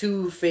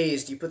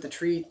 two-phased. You put the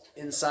treat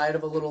inside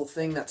of a little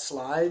thing that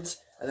slides,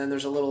 and then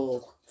there's a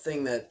little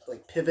thing that,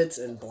 like, pivots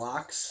and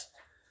blocks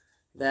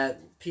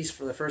that piece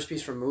for the first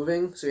piece from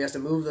moving. So he has to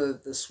move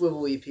the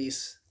swivelly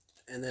piece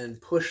and then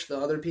push the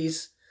other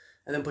piece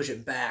and then push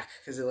it back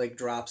because it like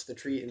drops the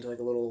treat into like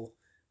a little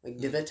like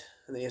divot,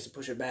 and then he has to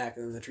push it back,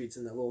 and then the treat's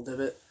in that little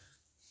divot.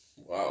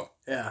 Wow.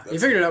 Yeah, he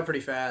figured it out pretty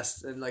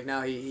fast, and like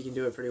now he can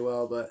do it pretty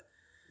well. But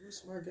You're a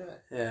smart guy.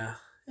 yeah,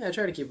 I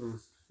try to keep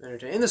him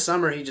entertained. In the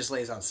summer, he just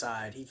lays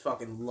outside. He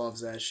fucking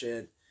loves that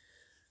shit.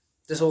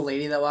 This old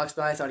lady that walks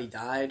by thought he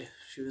died.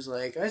 She was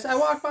like, I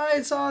walked by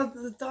and saw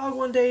the dog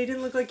one day. He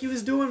didn't look like he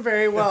was doing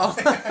very well.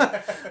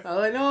 I was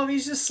like, no,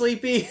 he's just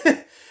sleepy.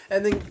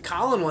 And then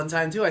Colin one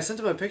time too, I sent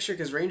him a picture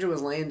because Ranger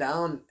was laying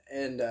down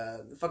and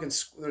the fucking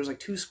there was like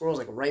 2 squirrels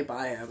like right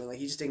by him and like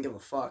he just didn't give a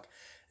fuck.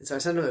 And so I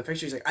sent him a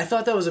picture. He's like, I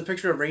thought that was a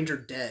picture of Ranger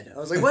dead. I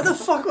was like, what the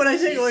fuck would I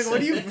take? Like, what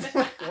do you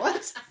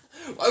what?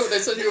 Why would they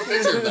send you a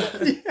picture of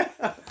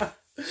that? Yeah.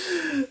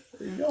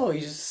 No,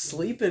 he's just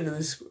sleeping and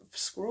the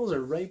squirrels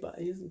are right by.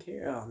 He doesn't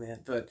care. Oh man,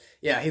 but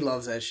yeah, he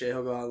loves that shit.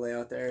 He'll go out and lay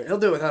out there. He'll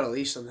do it without a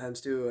leash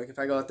sometimes too. Like if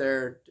I go out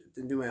there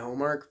and do my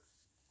homework,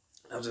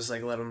 I'll just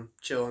like let him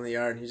chill in the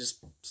yard and he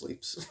just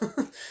sleeps.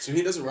 So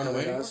he doesn't run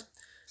away anymore?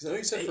 Because I know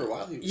you said for a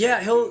while he was... Yeah,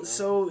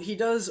 he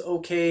does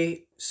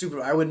okay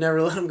super. I would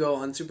never let him go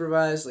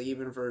unsupervised, like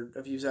even for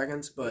a few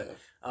seconds, but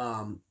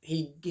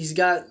he's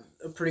got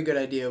a pretty good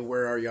idea of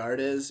where our yard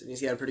is, and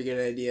he's got a pretty good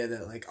idea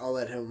that like I'll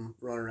let him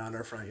run around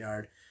our front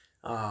yard.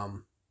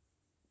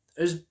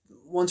 There's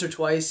once or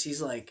twice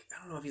he's like,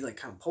 I don't know if he like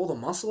kind of pulled a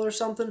muscle or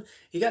something.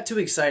 He got too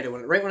excited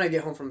right when I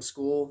get home from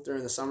school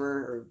during the summer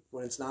or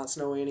when it's not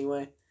snowy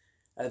anyway.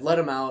 I'd let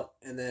him out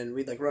and then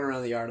we'd like run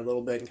around the yard a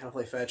little bit and kind of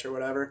play fetch or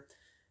whatever.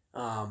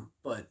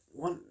 But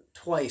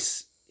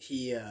twice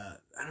he I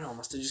don't know,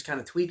 must have just kind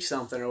of tweaked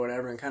something or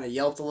whatever and kind of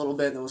yelped a little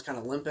bit and then was kind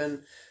of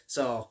limping.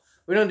 So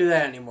we don't do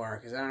that anymore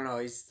because I don't know,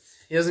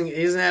 he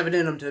doesn't have it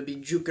in him to be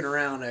juking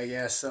around, I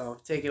guess. So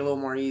take it a little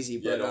more easy.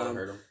 But don't want to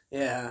hurt him.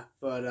 Yeah,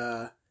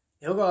 but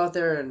he'll go out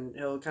there and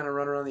he'll kind of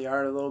run around the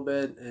yard a little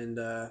bit and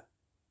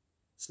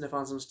sniff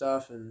on some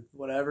stuff and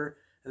whatever,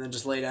 and then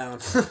just lay down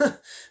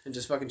and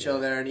just fucking chill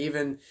there.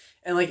 And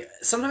like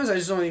sometimes I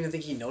just don't even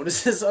think he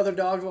notices other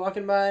dogs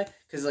walking by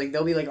because like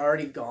they'll be like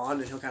already gone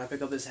and he'll kind of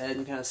pick up his head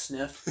and kind of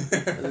sniff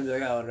and then be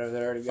like, oh, whatever,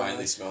 they're already gone.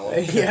 Finally smell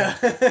it.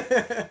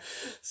 Yeah.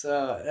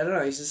 So I don't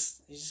know.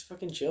 He's just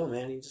fucking chill,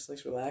 man. He just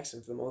likes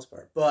relaxing for the most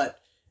part. But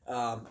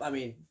I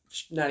mean,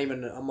 not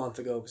even a month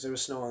ago because there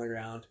was snow on the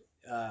ground.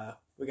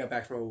 We got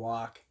back from a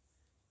walk,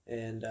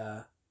 and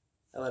I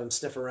let him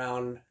sniff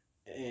around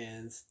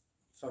and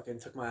fucking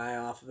took my eye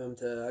off of him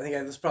I think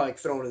I was probably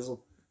throwing his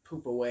little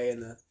poop away in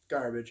the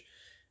garbage,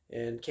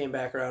 and came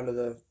back around to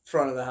the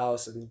front of the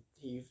house, and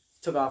he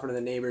took off into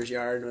the neighbor's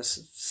yard and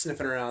was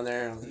sniffing around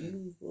there. And I was like,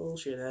 little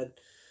shithead.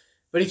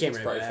 But he came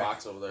right probably back.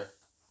 Fox over there.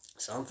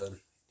 Something.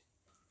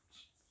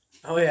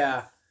 Oh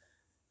yeah.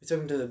 We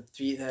took him to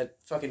that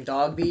fucking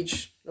dog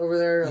beach over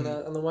there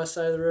on the west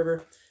side of the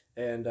river.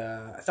 And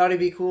I thought he'd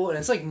be cool. And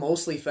it's like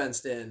mostly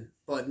fenced in,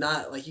 but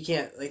not like you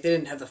can't, like they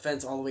didn't have the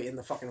fence all the way in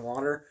the fucking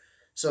water.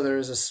 So there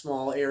was a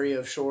small area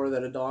of shore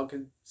that a dog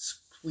could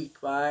squeak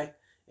by.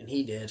 And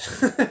he did.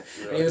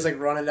 And he was like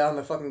running down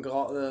the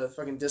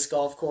fucking disc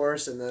golf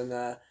course. And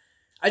then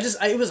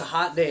it was a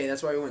hot day.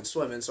 That's why we went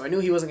swimming. So I knew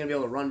he wasn't going to be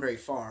able to run very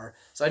far.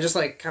 So I just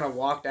like kind of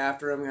walked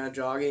after him, kind of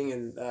jogging.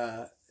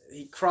 And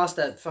he crossed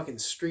that fucking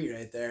street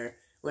right there,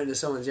 went into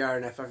someone's yard,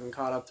 and I fucking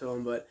caught up to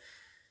him. But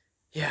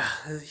yeah,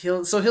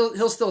 he'll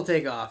still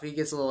take off. He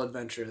gets a little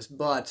adventurous,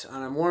 but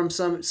on a warm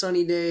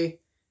sunny day,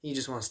 he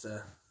just wants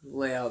to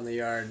lay out in the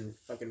yard and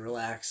fucking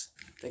relax,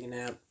 take a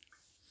nap.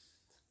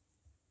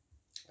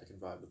 I can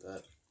vibe with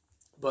that.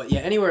 But yeah,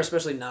 anywhere,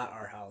 especially not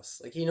our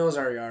house. Like he knows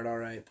our yard all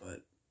right,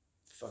 but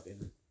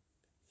fucking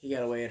he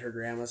got away at her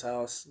grandma's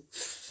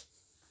house.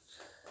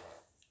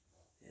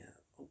 Yeah,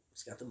 oh,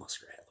 he's got the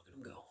muskrat. Look at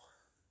him go.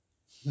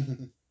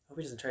 Hope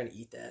he doesn't try to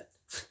eat that.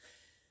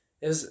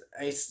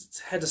 I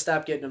had to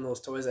stop getting him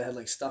those toys that had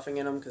like stuffing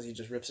in them because he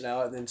just rips it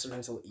out and then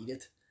sometimes he'll eat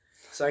it.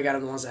 So I got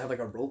him the ones that have like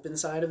a rope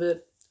inside of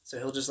it. So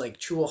he'll just like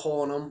chew a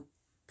hole in them,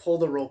 pull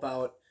the rope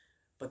out,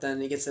 but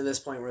then he gets to this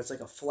point where it's like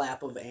a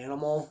flap of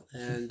animal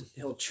and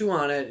he'll chew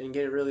on it and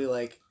get it really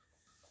like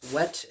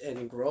wet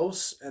and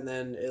gross and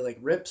then it like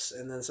rips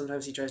and then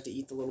sometimes he tries to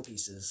eat the little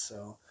pieces.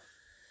 So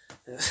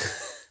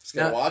just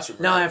gotta watch him.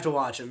 Right? Now I have to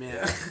watch him,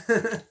 yeah.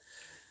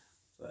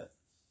 But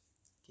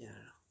yeah, I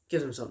don't know.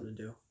 Gives him something to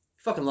do.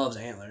 He fucking loves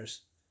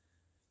antlers.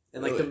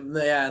 And like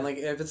really? And like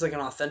if it's like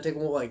an authentic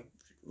like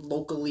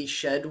locally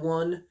shed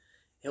one,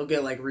 he'll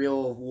get like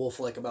real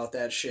wolf-like about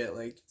that shit.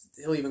 Like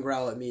he'll even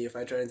growl at me if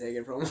I try to take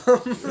it from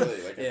him.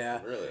 Really? Like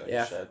yeah.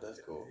 A shed?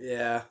 That's cool.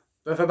 Yeah.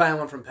 But if I buy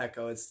one from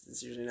Petco,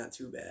 it's usually not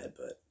too bad,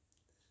 but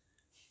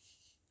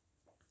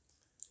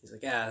he's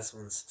like, yeah, this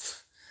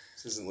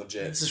isn't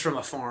legit. This is from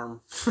a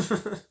farm. I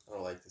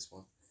don't like this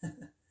one.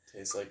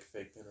 Tastes like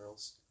fake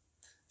minerals.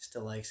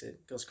 Still likes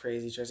it. Goes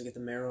crazy. Tries to get the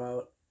marrow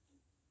out.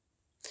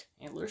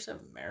 Antlers have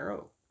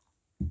marrow.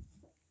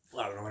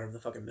 Well, I don't know, whatever the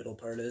fucking middle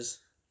part is.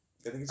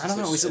 I think it's I don't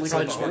know. Is it like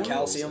probably just bone? more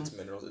calcium? It's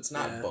minerals. It's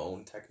not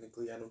bone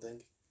technically. I don't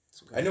think.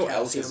 I know elk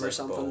calcium is or like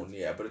something. bone,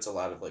 yeah, but it's a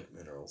lot of like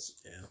minerals.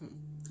 Yeah.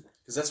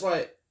 Because that's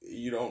why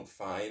you don't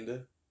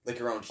find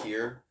like around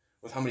here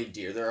with how many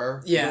deer there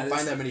are. Yeah, you don't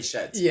find that many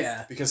sheds.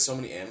 Yeah. Because so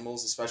many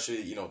animals,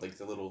 especially like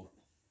the little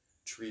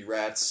tree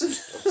rats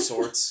of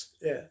sorts.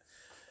 Yeah.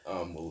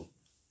 Will.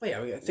 Well,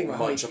 yeah, we got to think about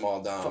munch them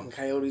all down. Fucking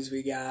coyotes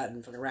we got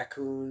and fucking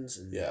raccoons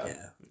and yeah.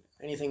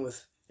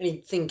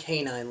 Anything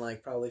canine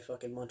like probably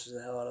fucking munches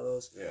the hell out of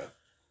those. Yeah.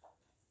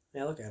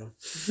 Yeah, look at him.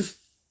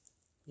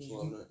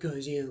 Loving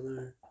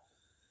it.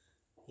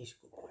 He's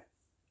a good boy.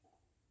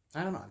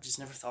 I don't know. I've just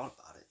never thought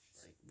about it.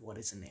 Like, what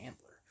is an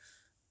antler?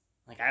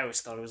 Like, I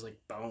always thought it was like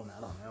bone. I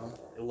don't know.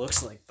 It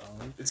looks like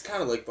bone. It's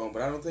kind of like bone,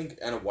 but I don't think,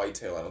 and a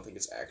whitetail, I don't think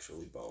it's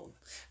actually bone.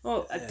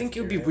 Well, I Yeah, think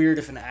it would be you're right. weird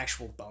if an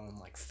actual bone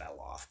like fell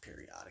off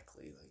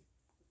periodically. Like,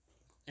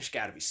 there's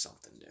got to be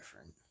something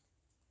different.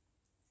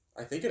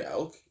 I think an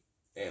elk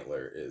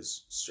antler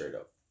is straight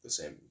up the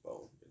same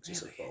bone. It's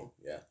just Really? a bone,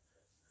 yeah.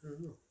 I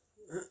don't know.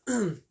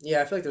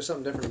 Yeah, I feel like there's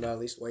something different about at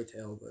least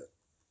whitetail, but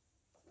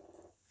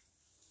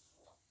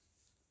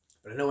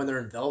I know when they're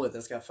in velvet,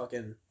 that's got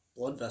fucking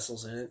blood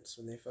vessels in it.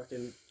 So when they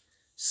fucking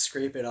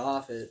scrape it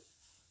off, it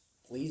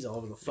bleeds all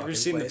over the You fucking ever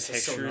seen place. the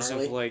It's so pictures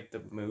gnarly. of like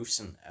the moose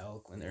and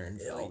elk when they're in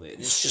Yeah, like- velvet?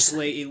 It's just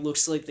like it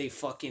looks like they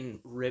fucking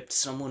ripped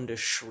someone to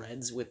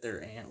shreds with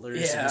their antlers.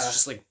 And Yeah. it's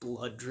just like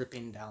blood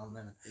dripping down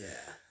them.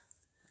 Yeah.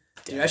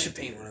 Dude, I should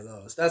paint one of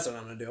those. That's what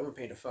I'm gonna do. I'm gonna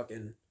paint a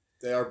fucking...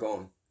 They are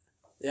bone.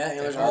 Yeah,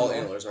 antlers are All bone.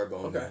 antlers are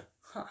bone. Okay. Yeah.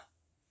 Huh.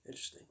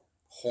 Interesting.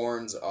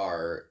 Horns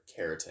are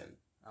keratin,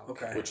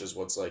 Okay. which is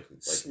what's like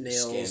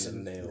Nails skin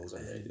and and nails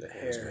and the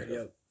hair. made of.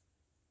 Yep.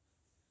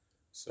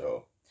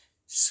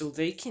 So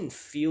they can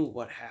feel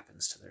what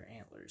happens to their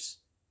antlers.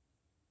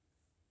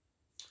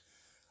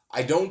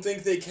 I don't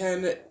think they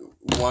can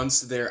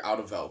once they're out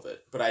of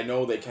velvet, but I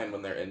know they can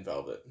when they're in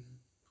velvet.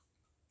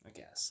 I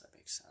guess that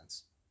makes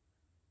sense.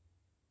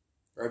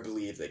 Or I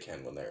believe they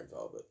can when they're in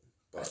velvet.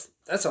 But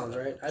That sounds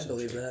right. I'd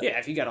believe that. Yeah,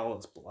 if you got all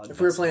those blood. If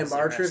we were playing vessels,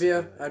 bar it has to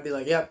trivia, do it. I'd be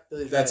like, yep,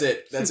 Billy's right. that's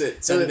it. That's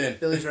it. Send it in.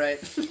 Billy's right.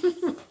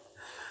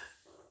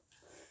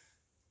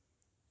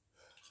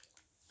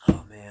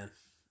 Oh man,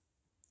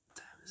 what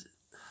time is it?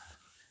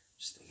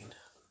 Just thinking.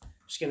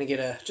 Just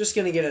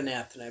gonna get a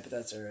nap tonight, but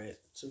that's all right.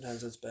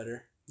 Sometimes it's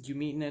better. You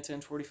meeting at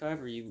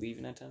 10:45 or you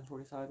leaving at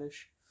 10:45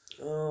 ish?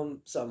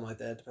 Something like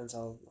that. Depends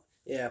how.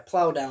 Yeah,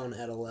 plow down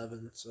at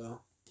 11.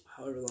 So,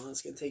 however long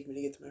it's gonna take me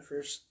to get to my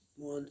first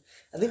one.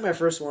 I think my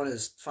first one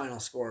is final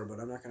score, but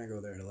I'm not gonna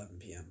go there at 11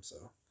 p.m.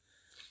 So.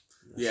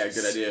 Yeah,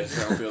 good idea.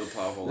 I won't be able to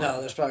plow a whole No, lot.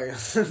 there's probably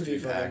gonna be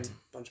Be a packed.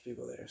 bunch of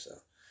people there. So,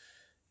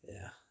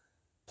 yeah.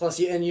 Plus,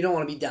 you don't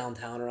want to be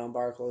downtown around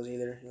bar close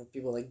either. You know,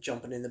 people like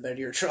jumping in the bed of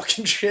your truck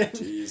and shit.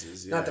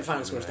 Jesus, yeah. Not the I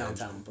final can score's imagine.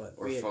 downtown, but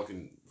Or we had-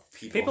 fucking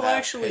People half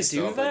actually pissed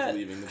do off, that? Like,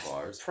 leaving the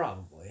bars.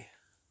 Probably.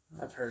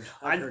 I've heard.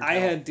 I tell.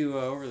 had to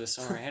over the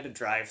summer. I had to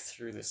drive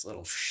through this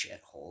little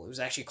shithole. It was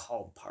actually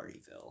called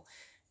Partyville,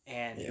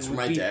 and Yeah. it It's would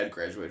where my be, dad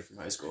graduated from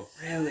high school.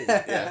 Really,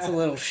 Yeah. it's a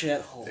little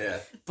shithole. Yeah.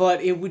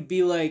 But it would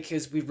be like,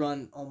 because we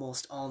run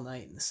almost all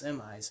night in the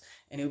semis,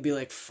 and it would be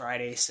like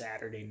Friday,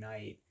 Saturday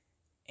night,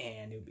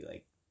 and it would be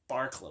like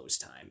bar close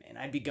time, and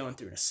I'd be going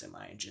through in a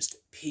semi, and just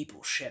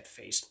people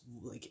shit-faced.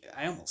 Like,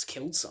 I almost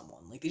killed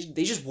someone. Like,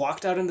 they just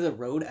walked out into the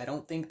road. I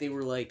don't think they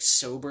were, like,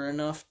 sober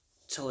enough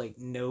to, like,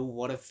 know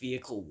what a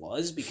vehicle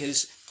was,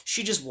 because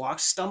she just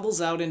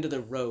stumbles out into the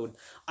road.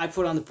 I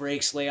put on the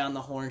brakes, lay on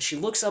the horn. She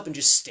looks up and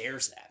just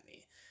stares at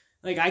me.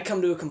 Like, I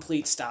come to a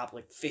complete stop,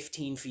 like,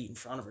 15 feet in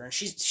front of her, and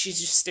she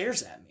just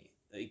stares at me,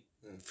 like,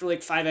 for,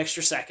 like, 5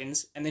 extra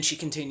seconds, and then she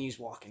continues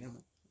walking. I'm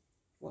like,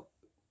 what?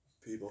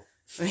 People.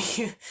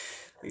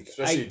 Like,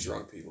 Especially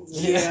drunk people.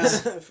 Yeah.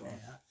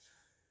 Yeah.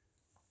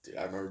 Dude,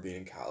 I remember being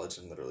in college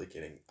and literally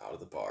getting out of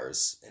the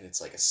bars, and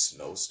it's like a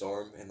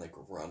snowstorm, and like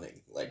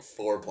running like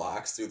 4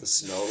 blocks through the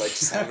snow, like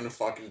just having a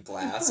fucking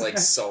blast, like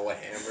so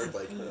hammered,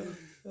 like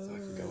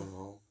fucking going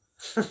home.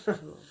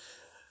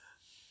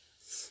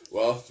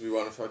 Well, do we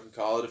want to fucking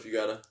call it? You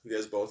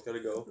guys both gotta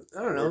go.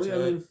 I don't know. Work I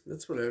mean,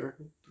 that's whatever.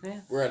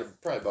 We're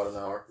at probably about an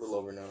hour, a little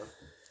over an hour.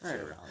 right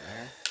around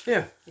there.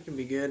 Yeah, it can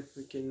be good.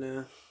 We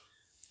can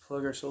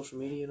plug our social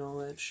media and all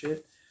that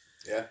shit.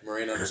 Yeah,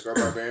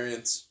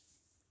 Marine_Barbarians.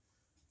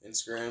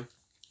 Instagram.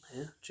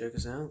 Yeah, check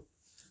us out.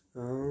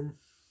 I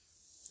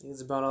think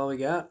that's about all we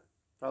got.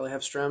 Probably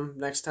have Strem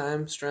next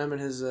time. Strem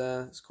and his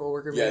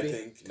coworker, Yeah, maybe. I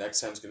think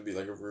next time's gonna be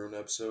like a rune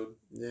episode.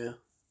 Yeah.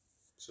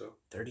 So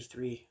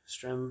 33.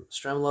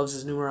 Strem loves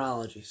his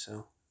numerology,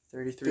 so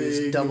 33 big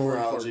is double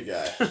numerology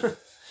important. guy.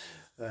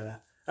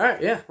 But, all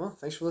right, yeah. Well,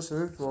 thanks for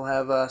listening. We'll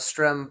have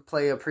Strem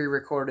play a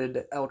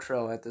pre-recorded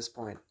outro at this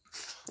point.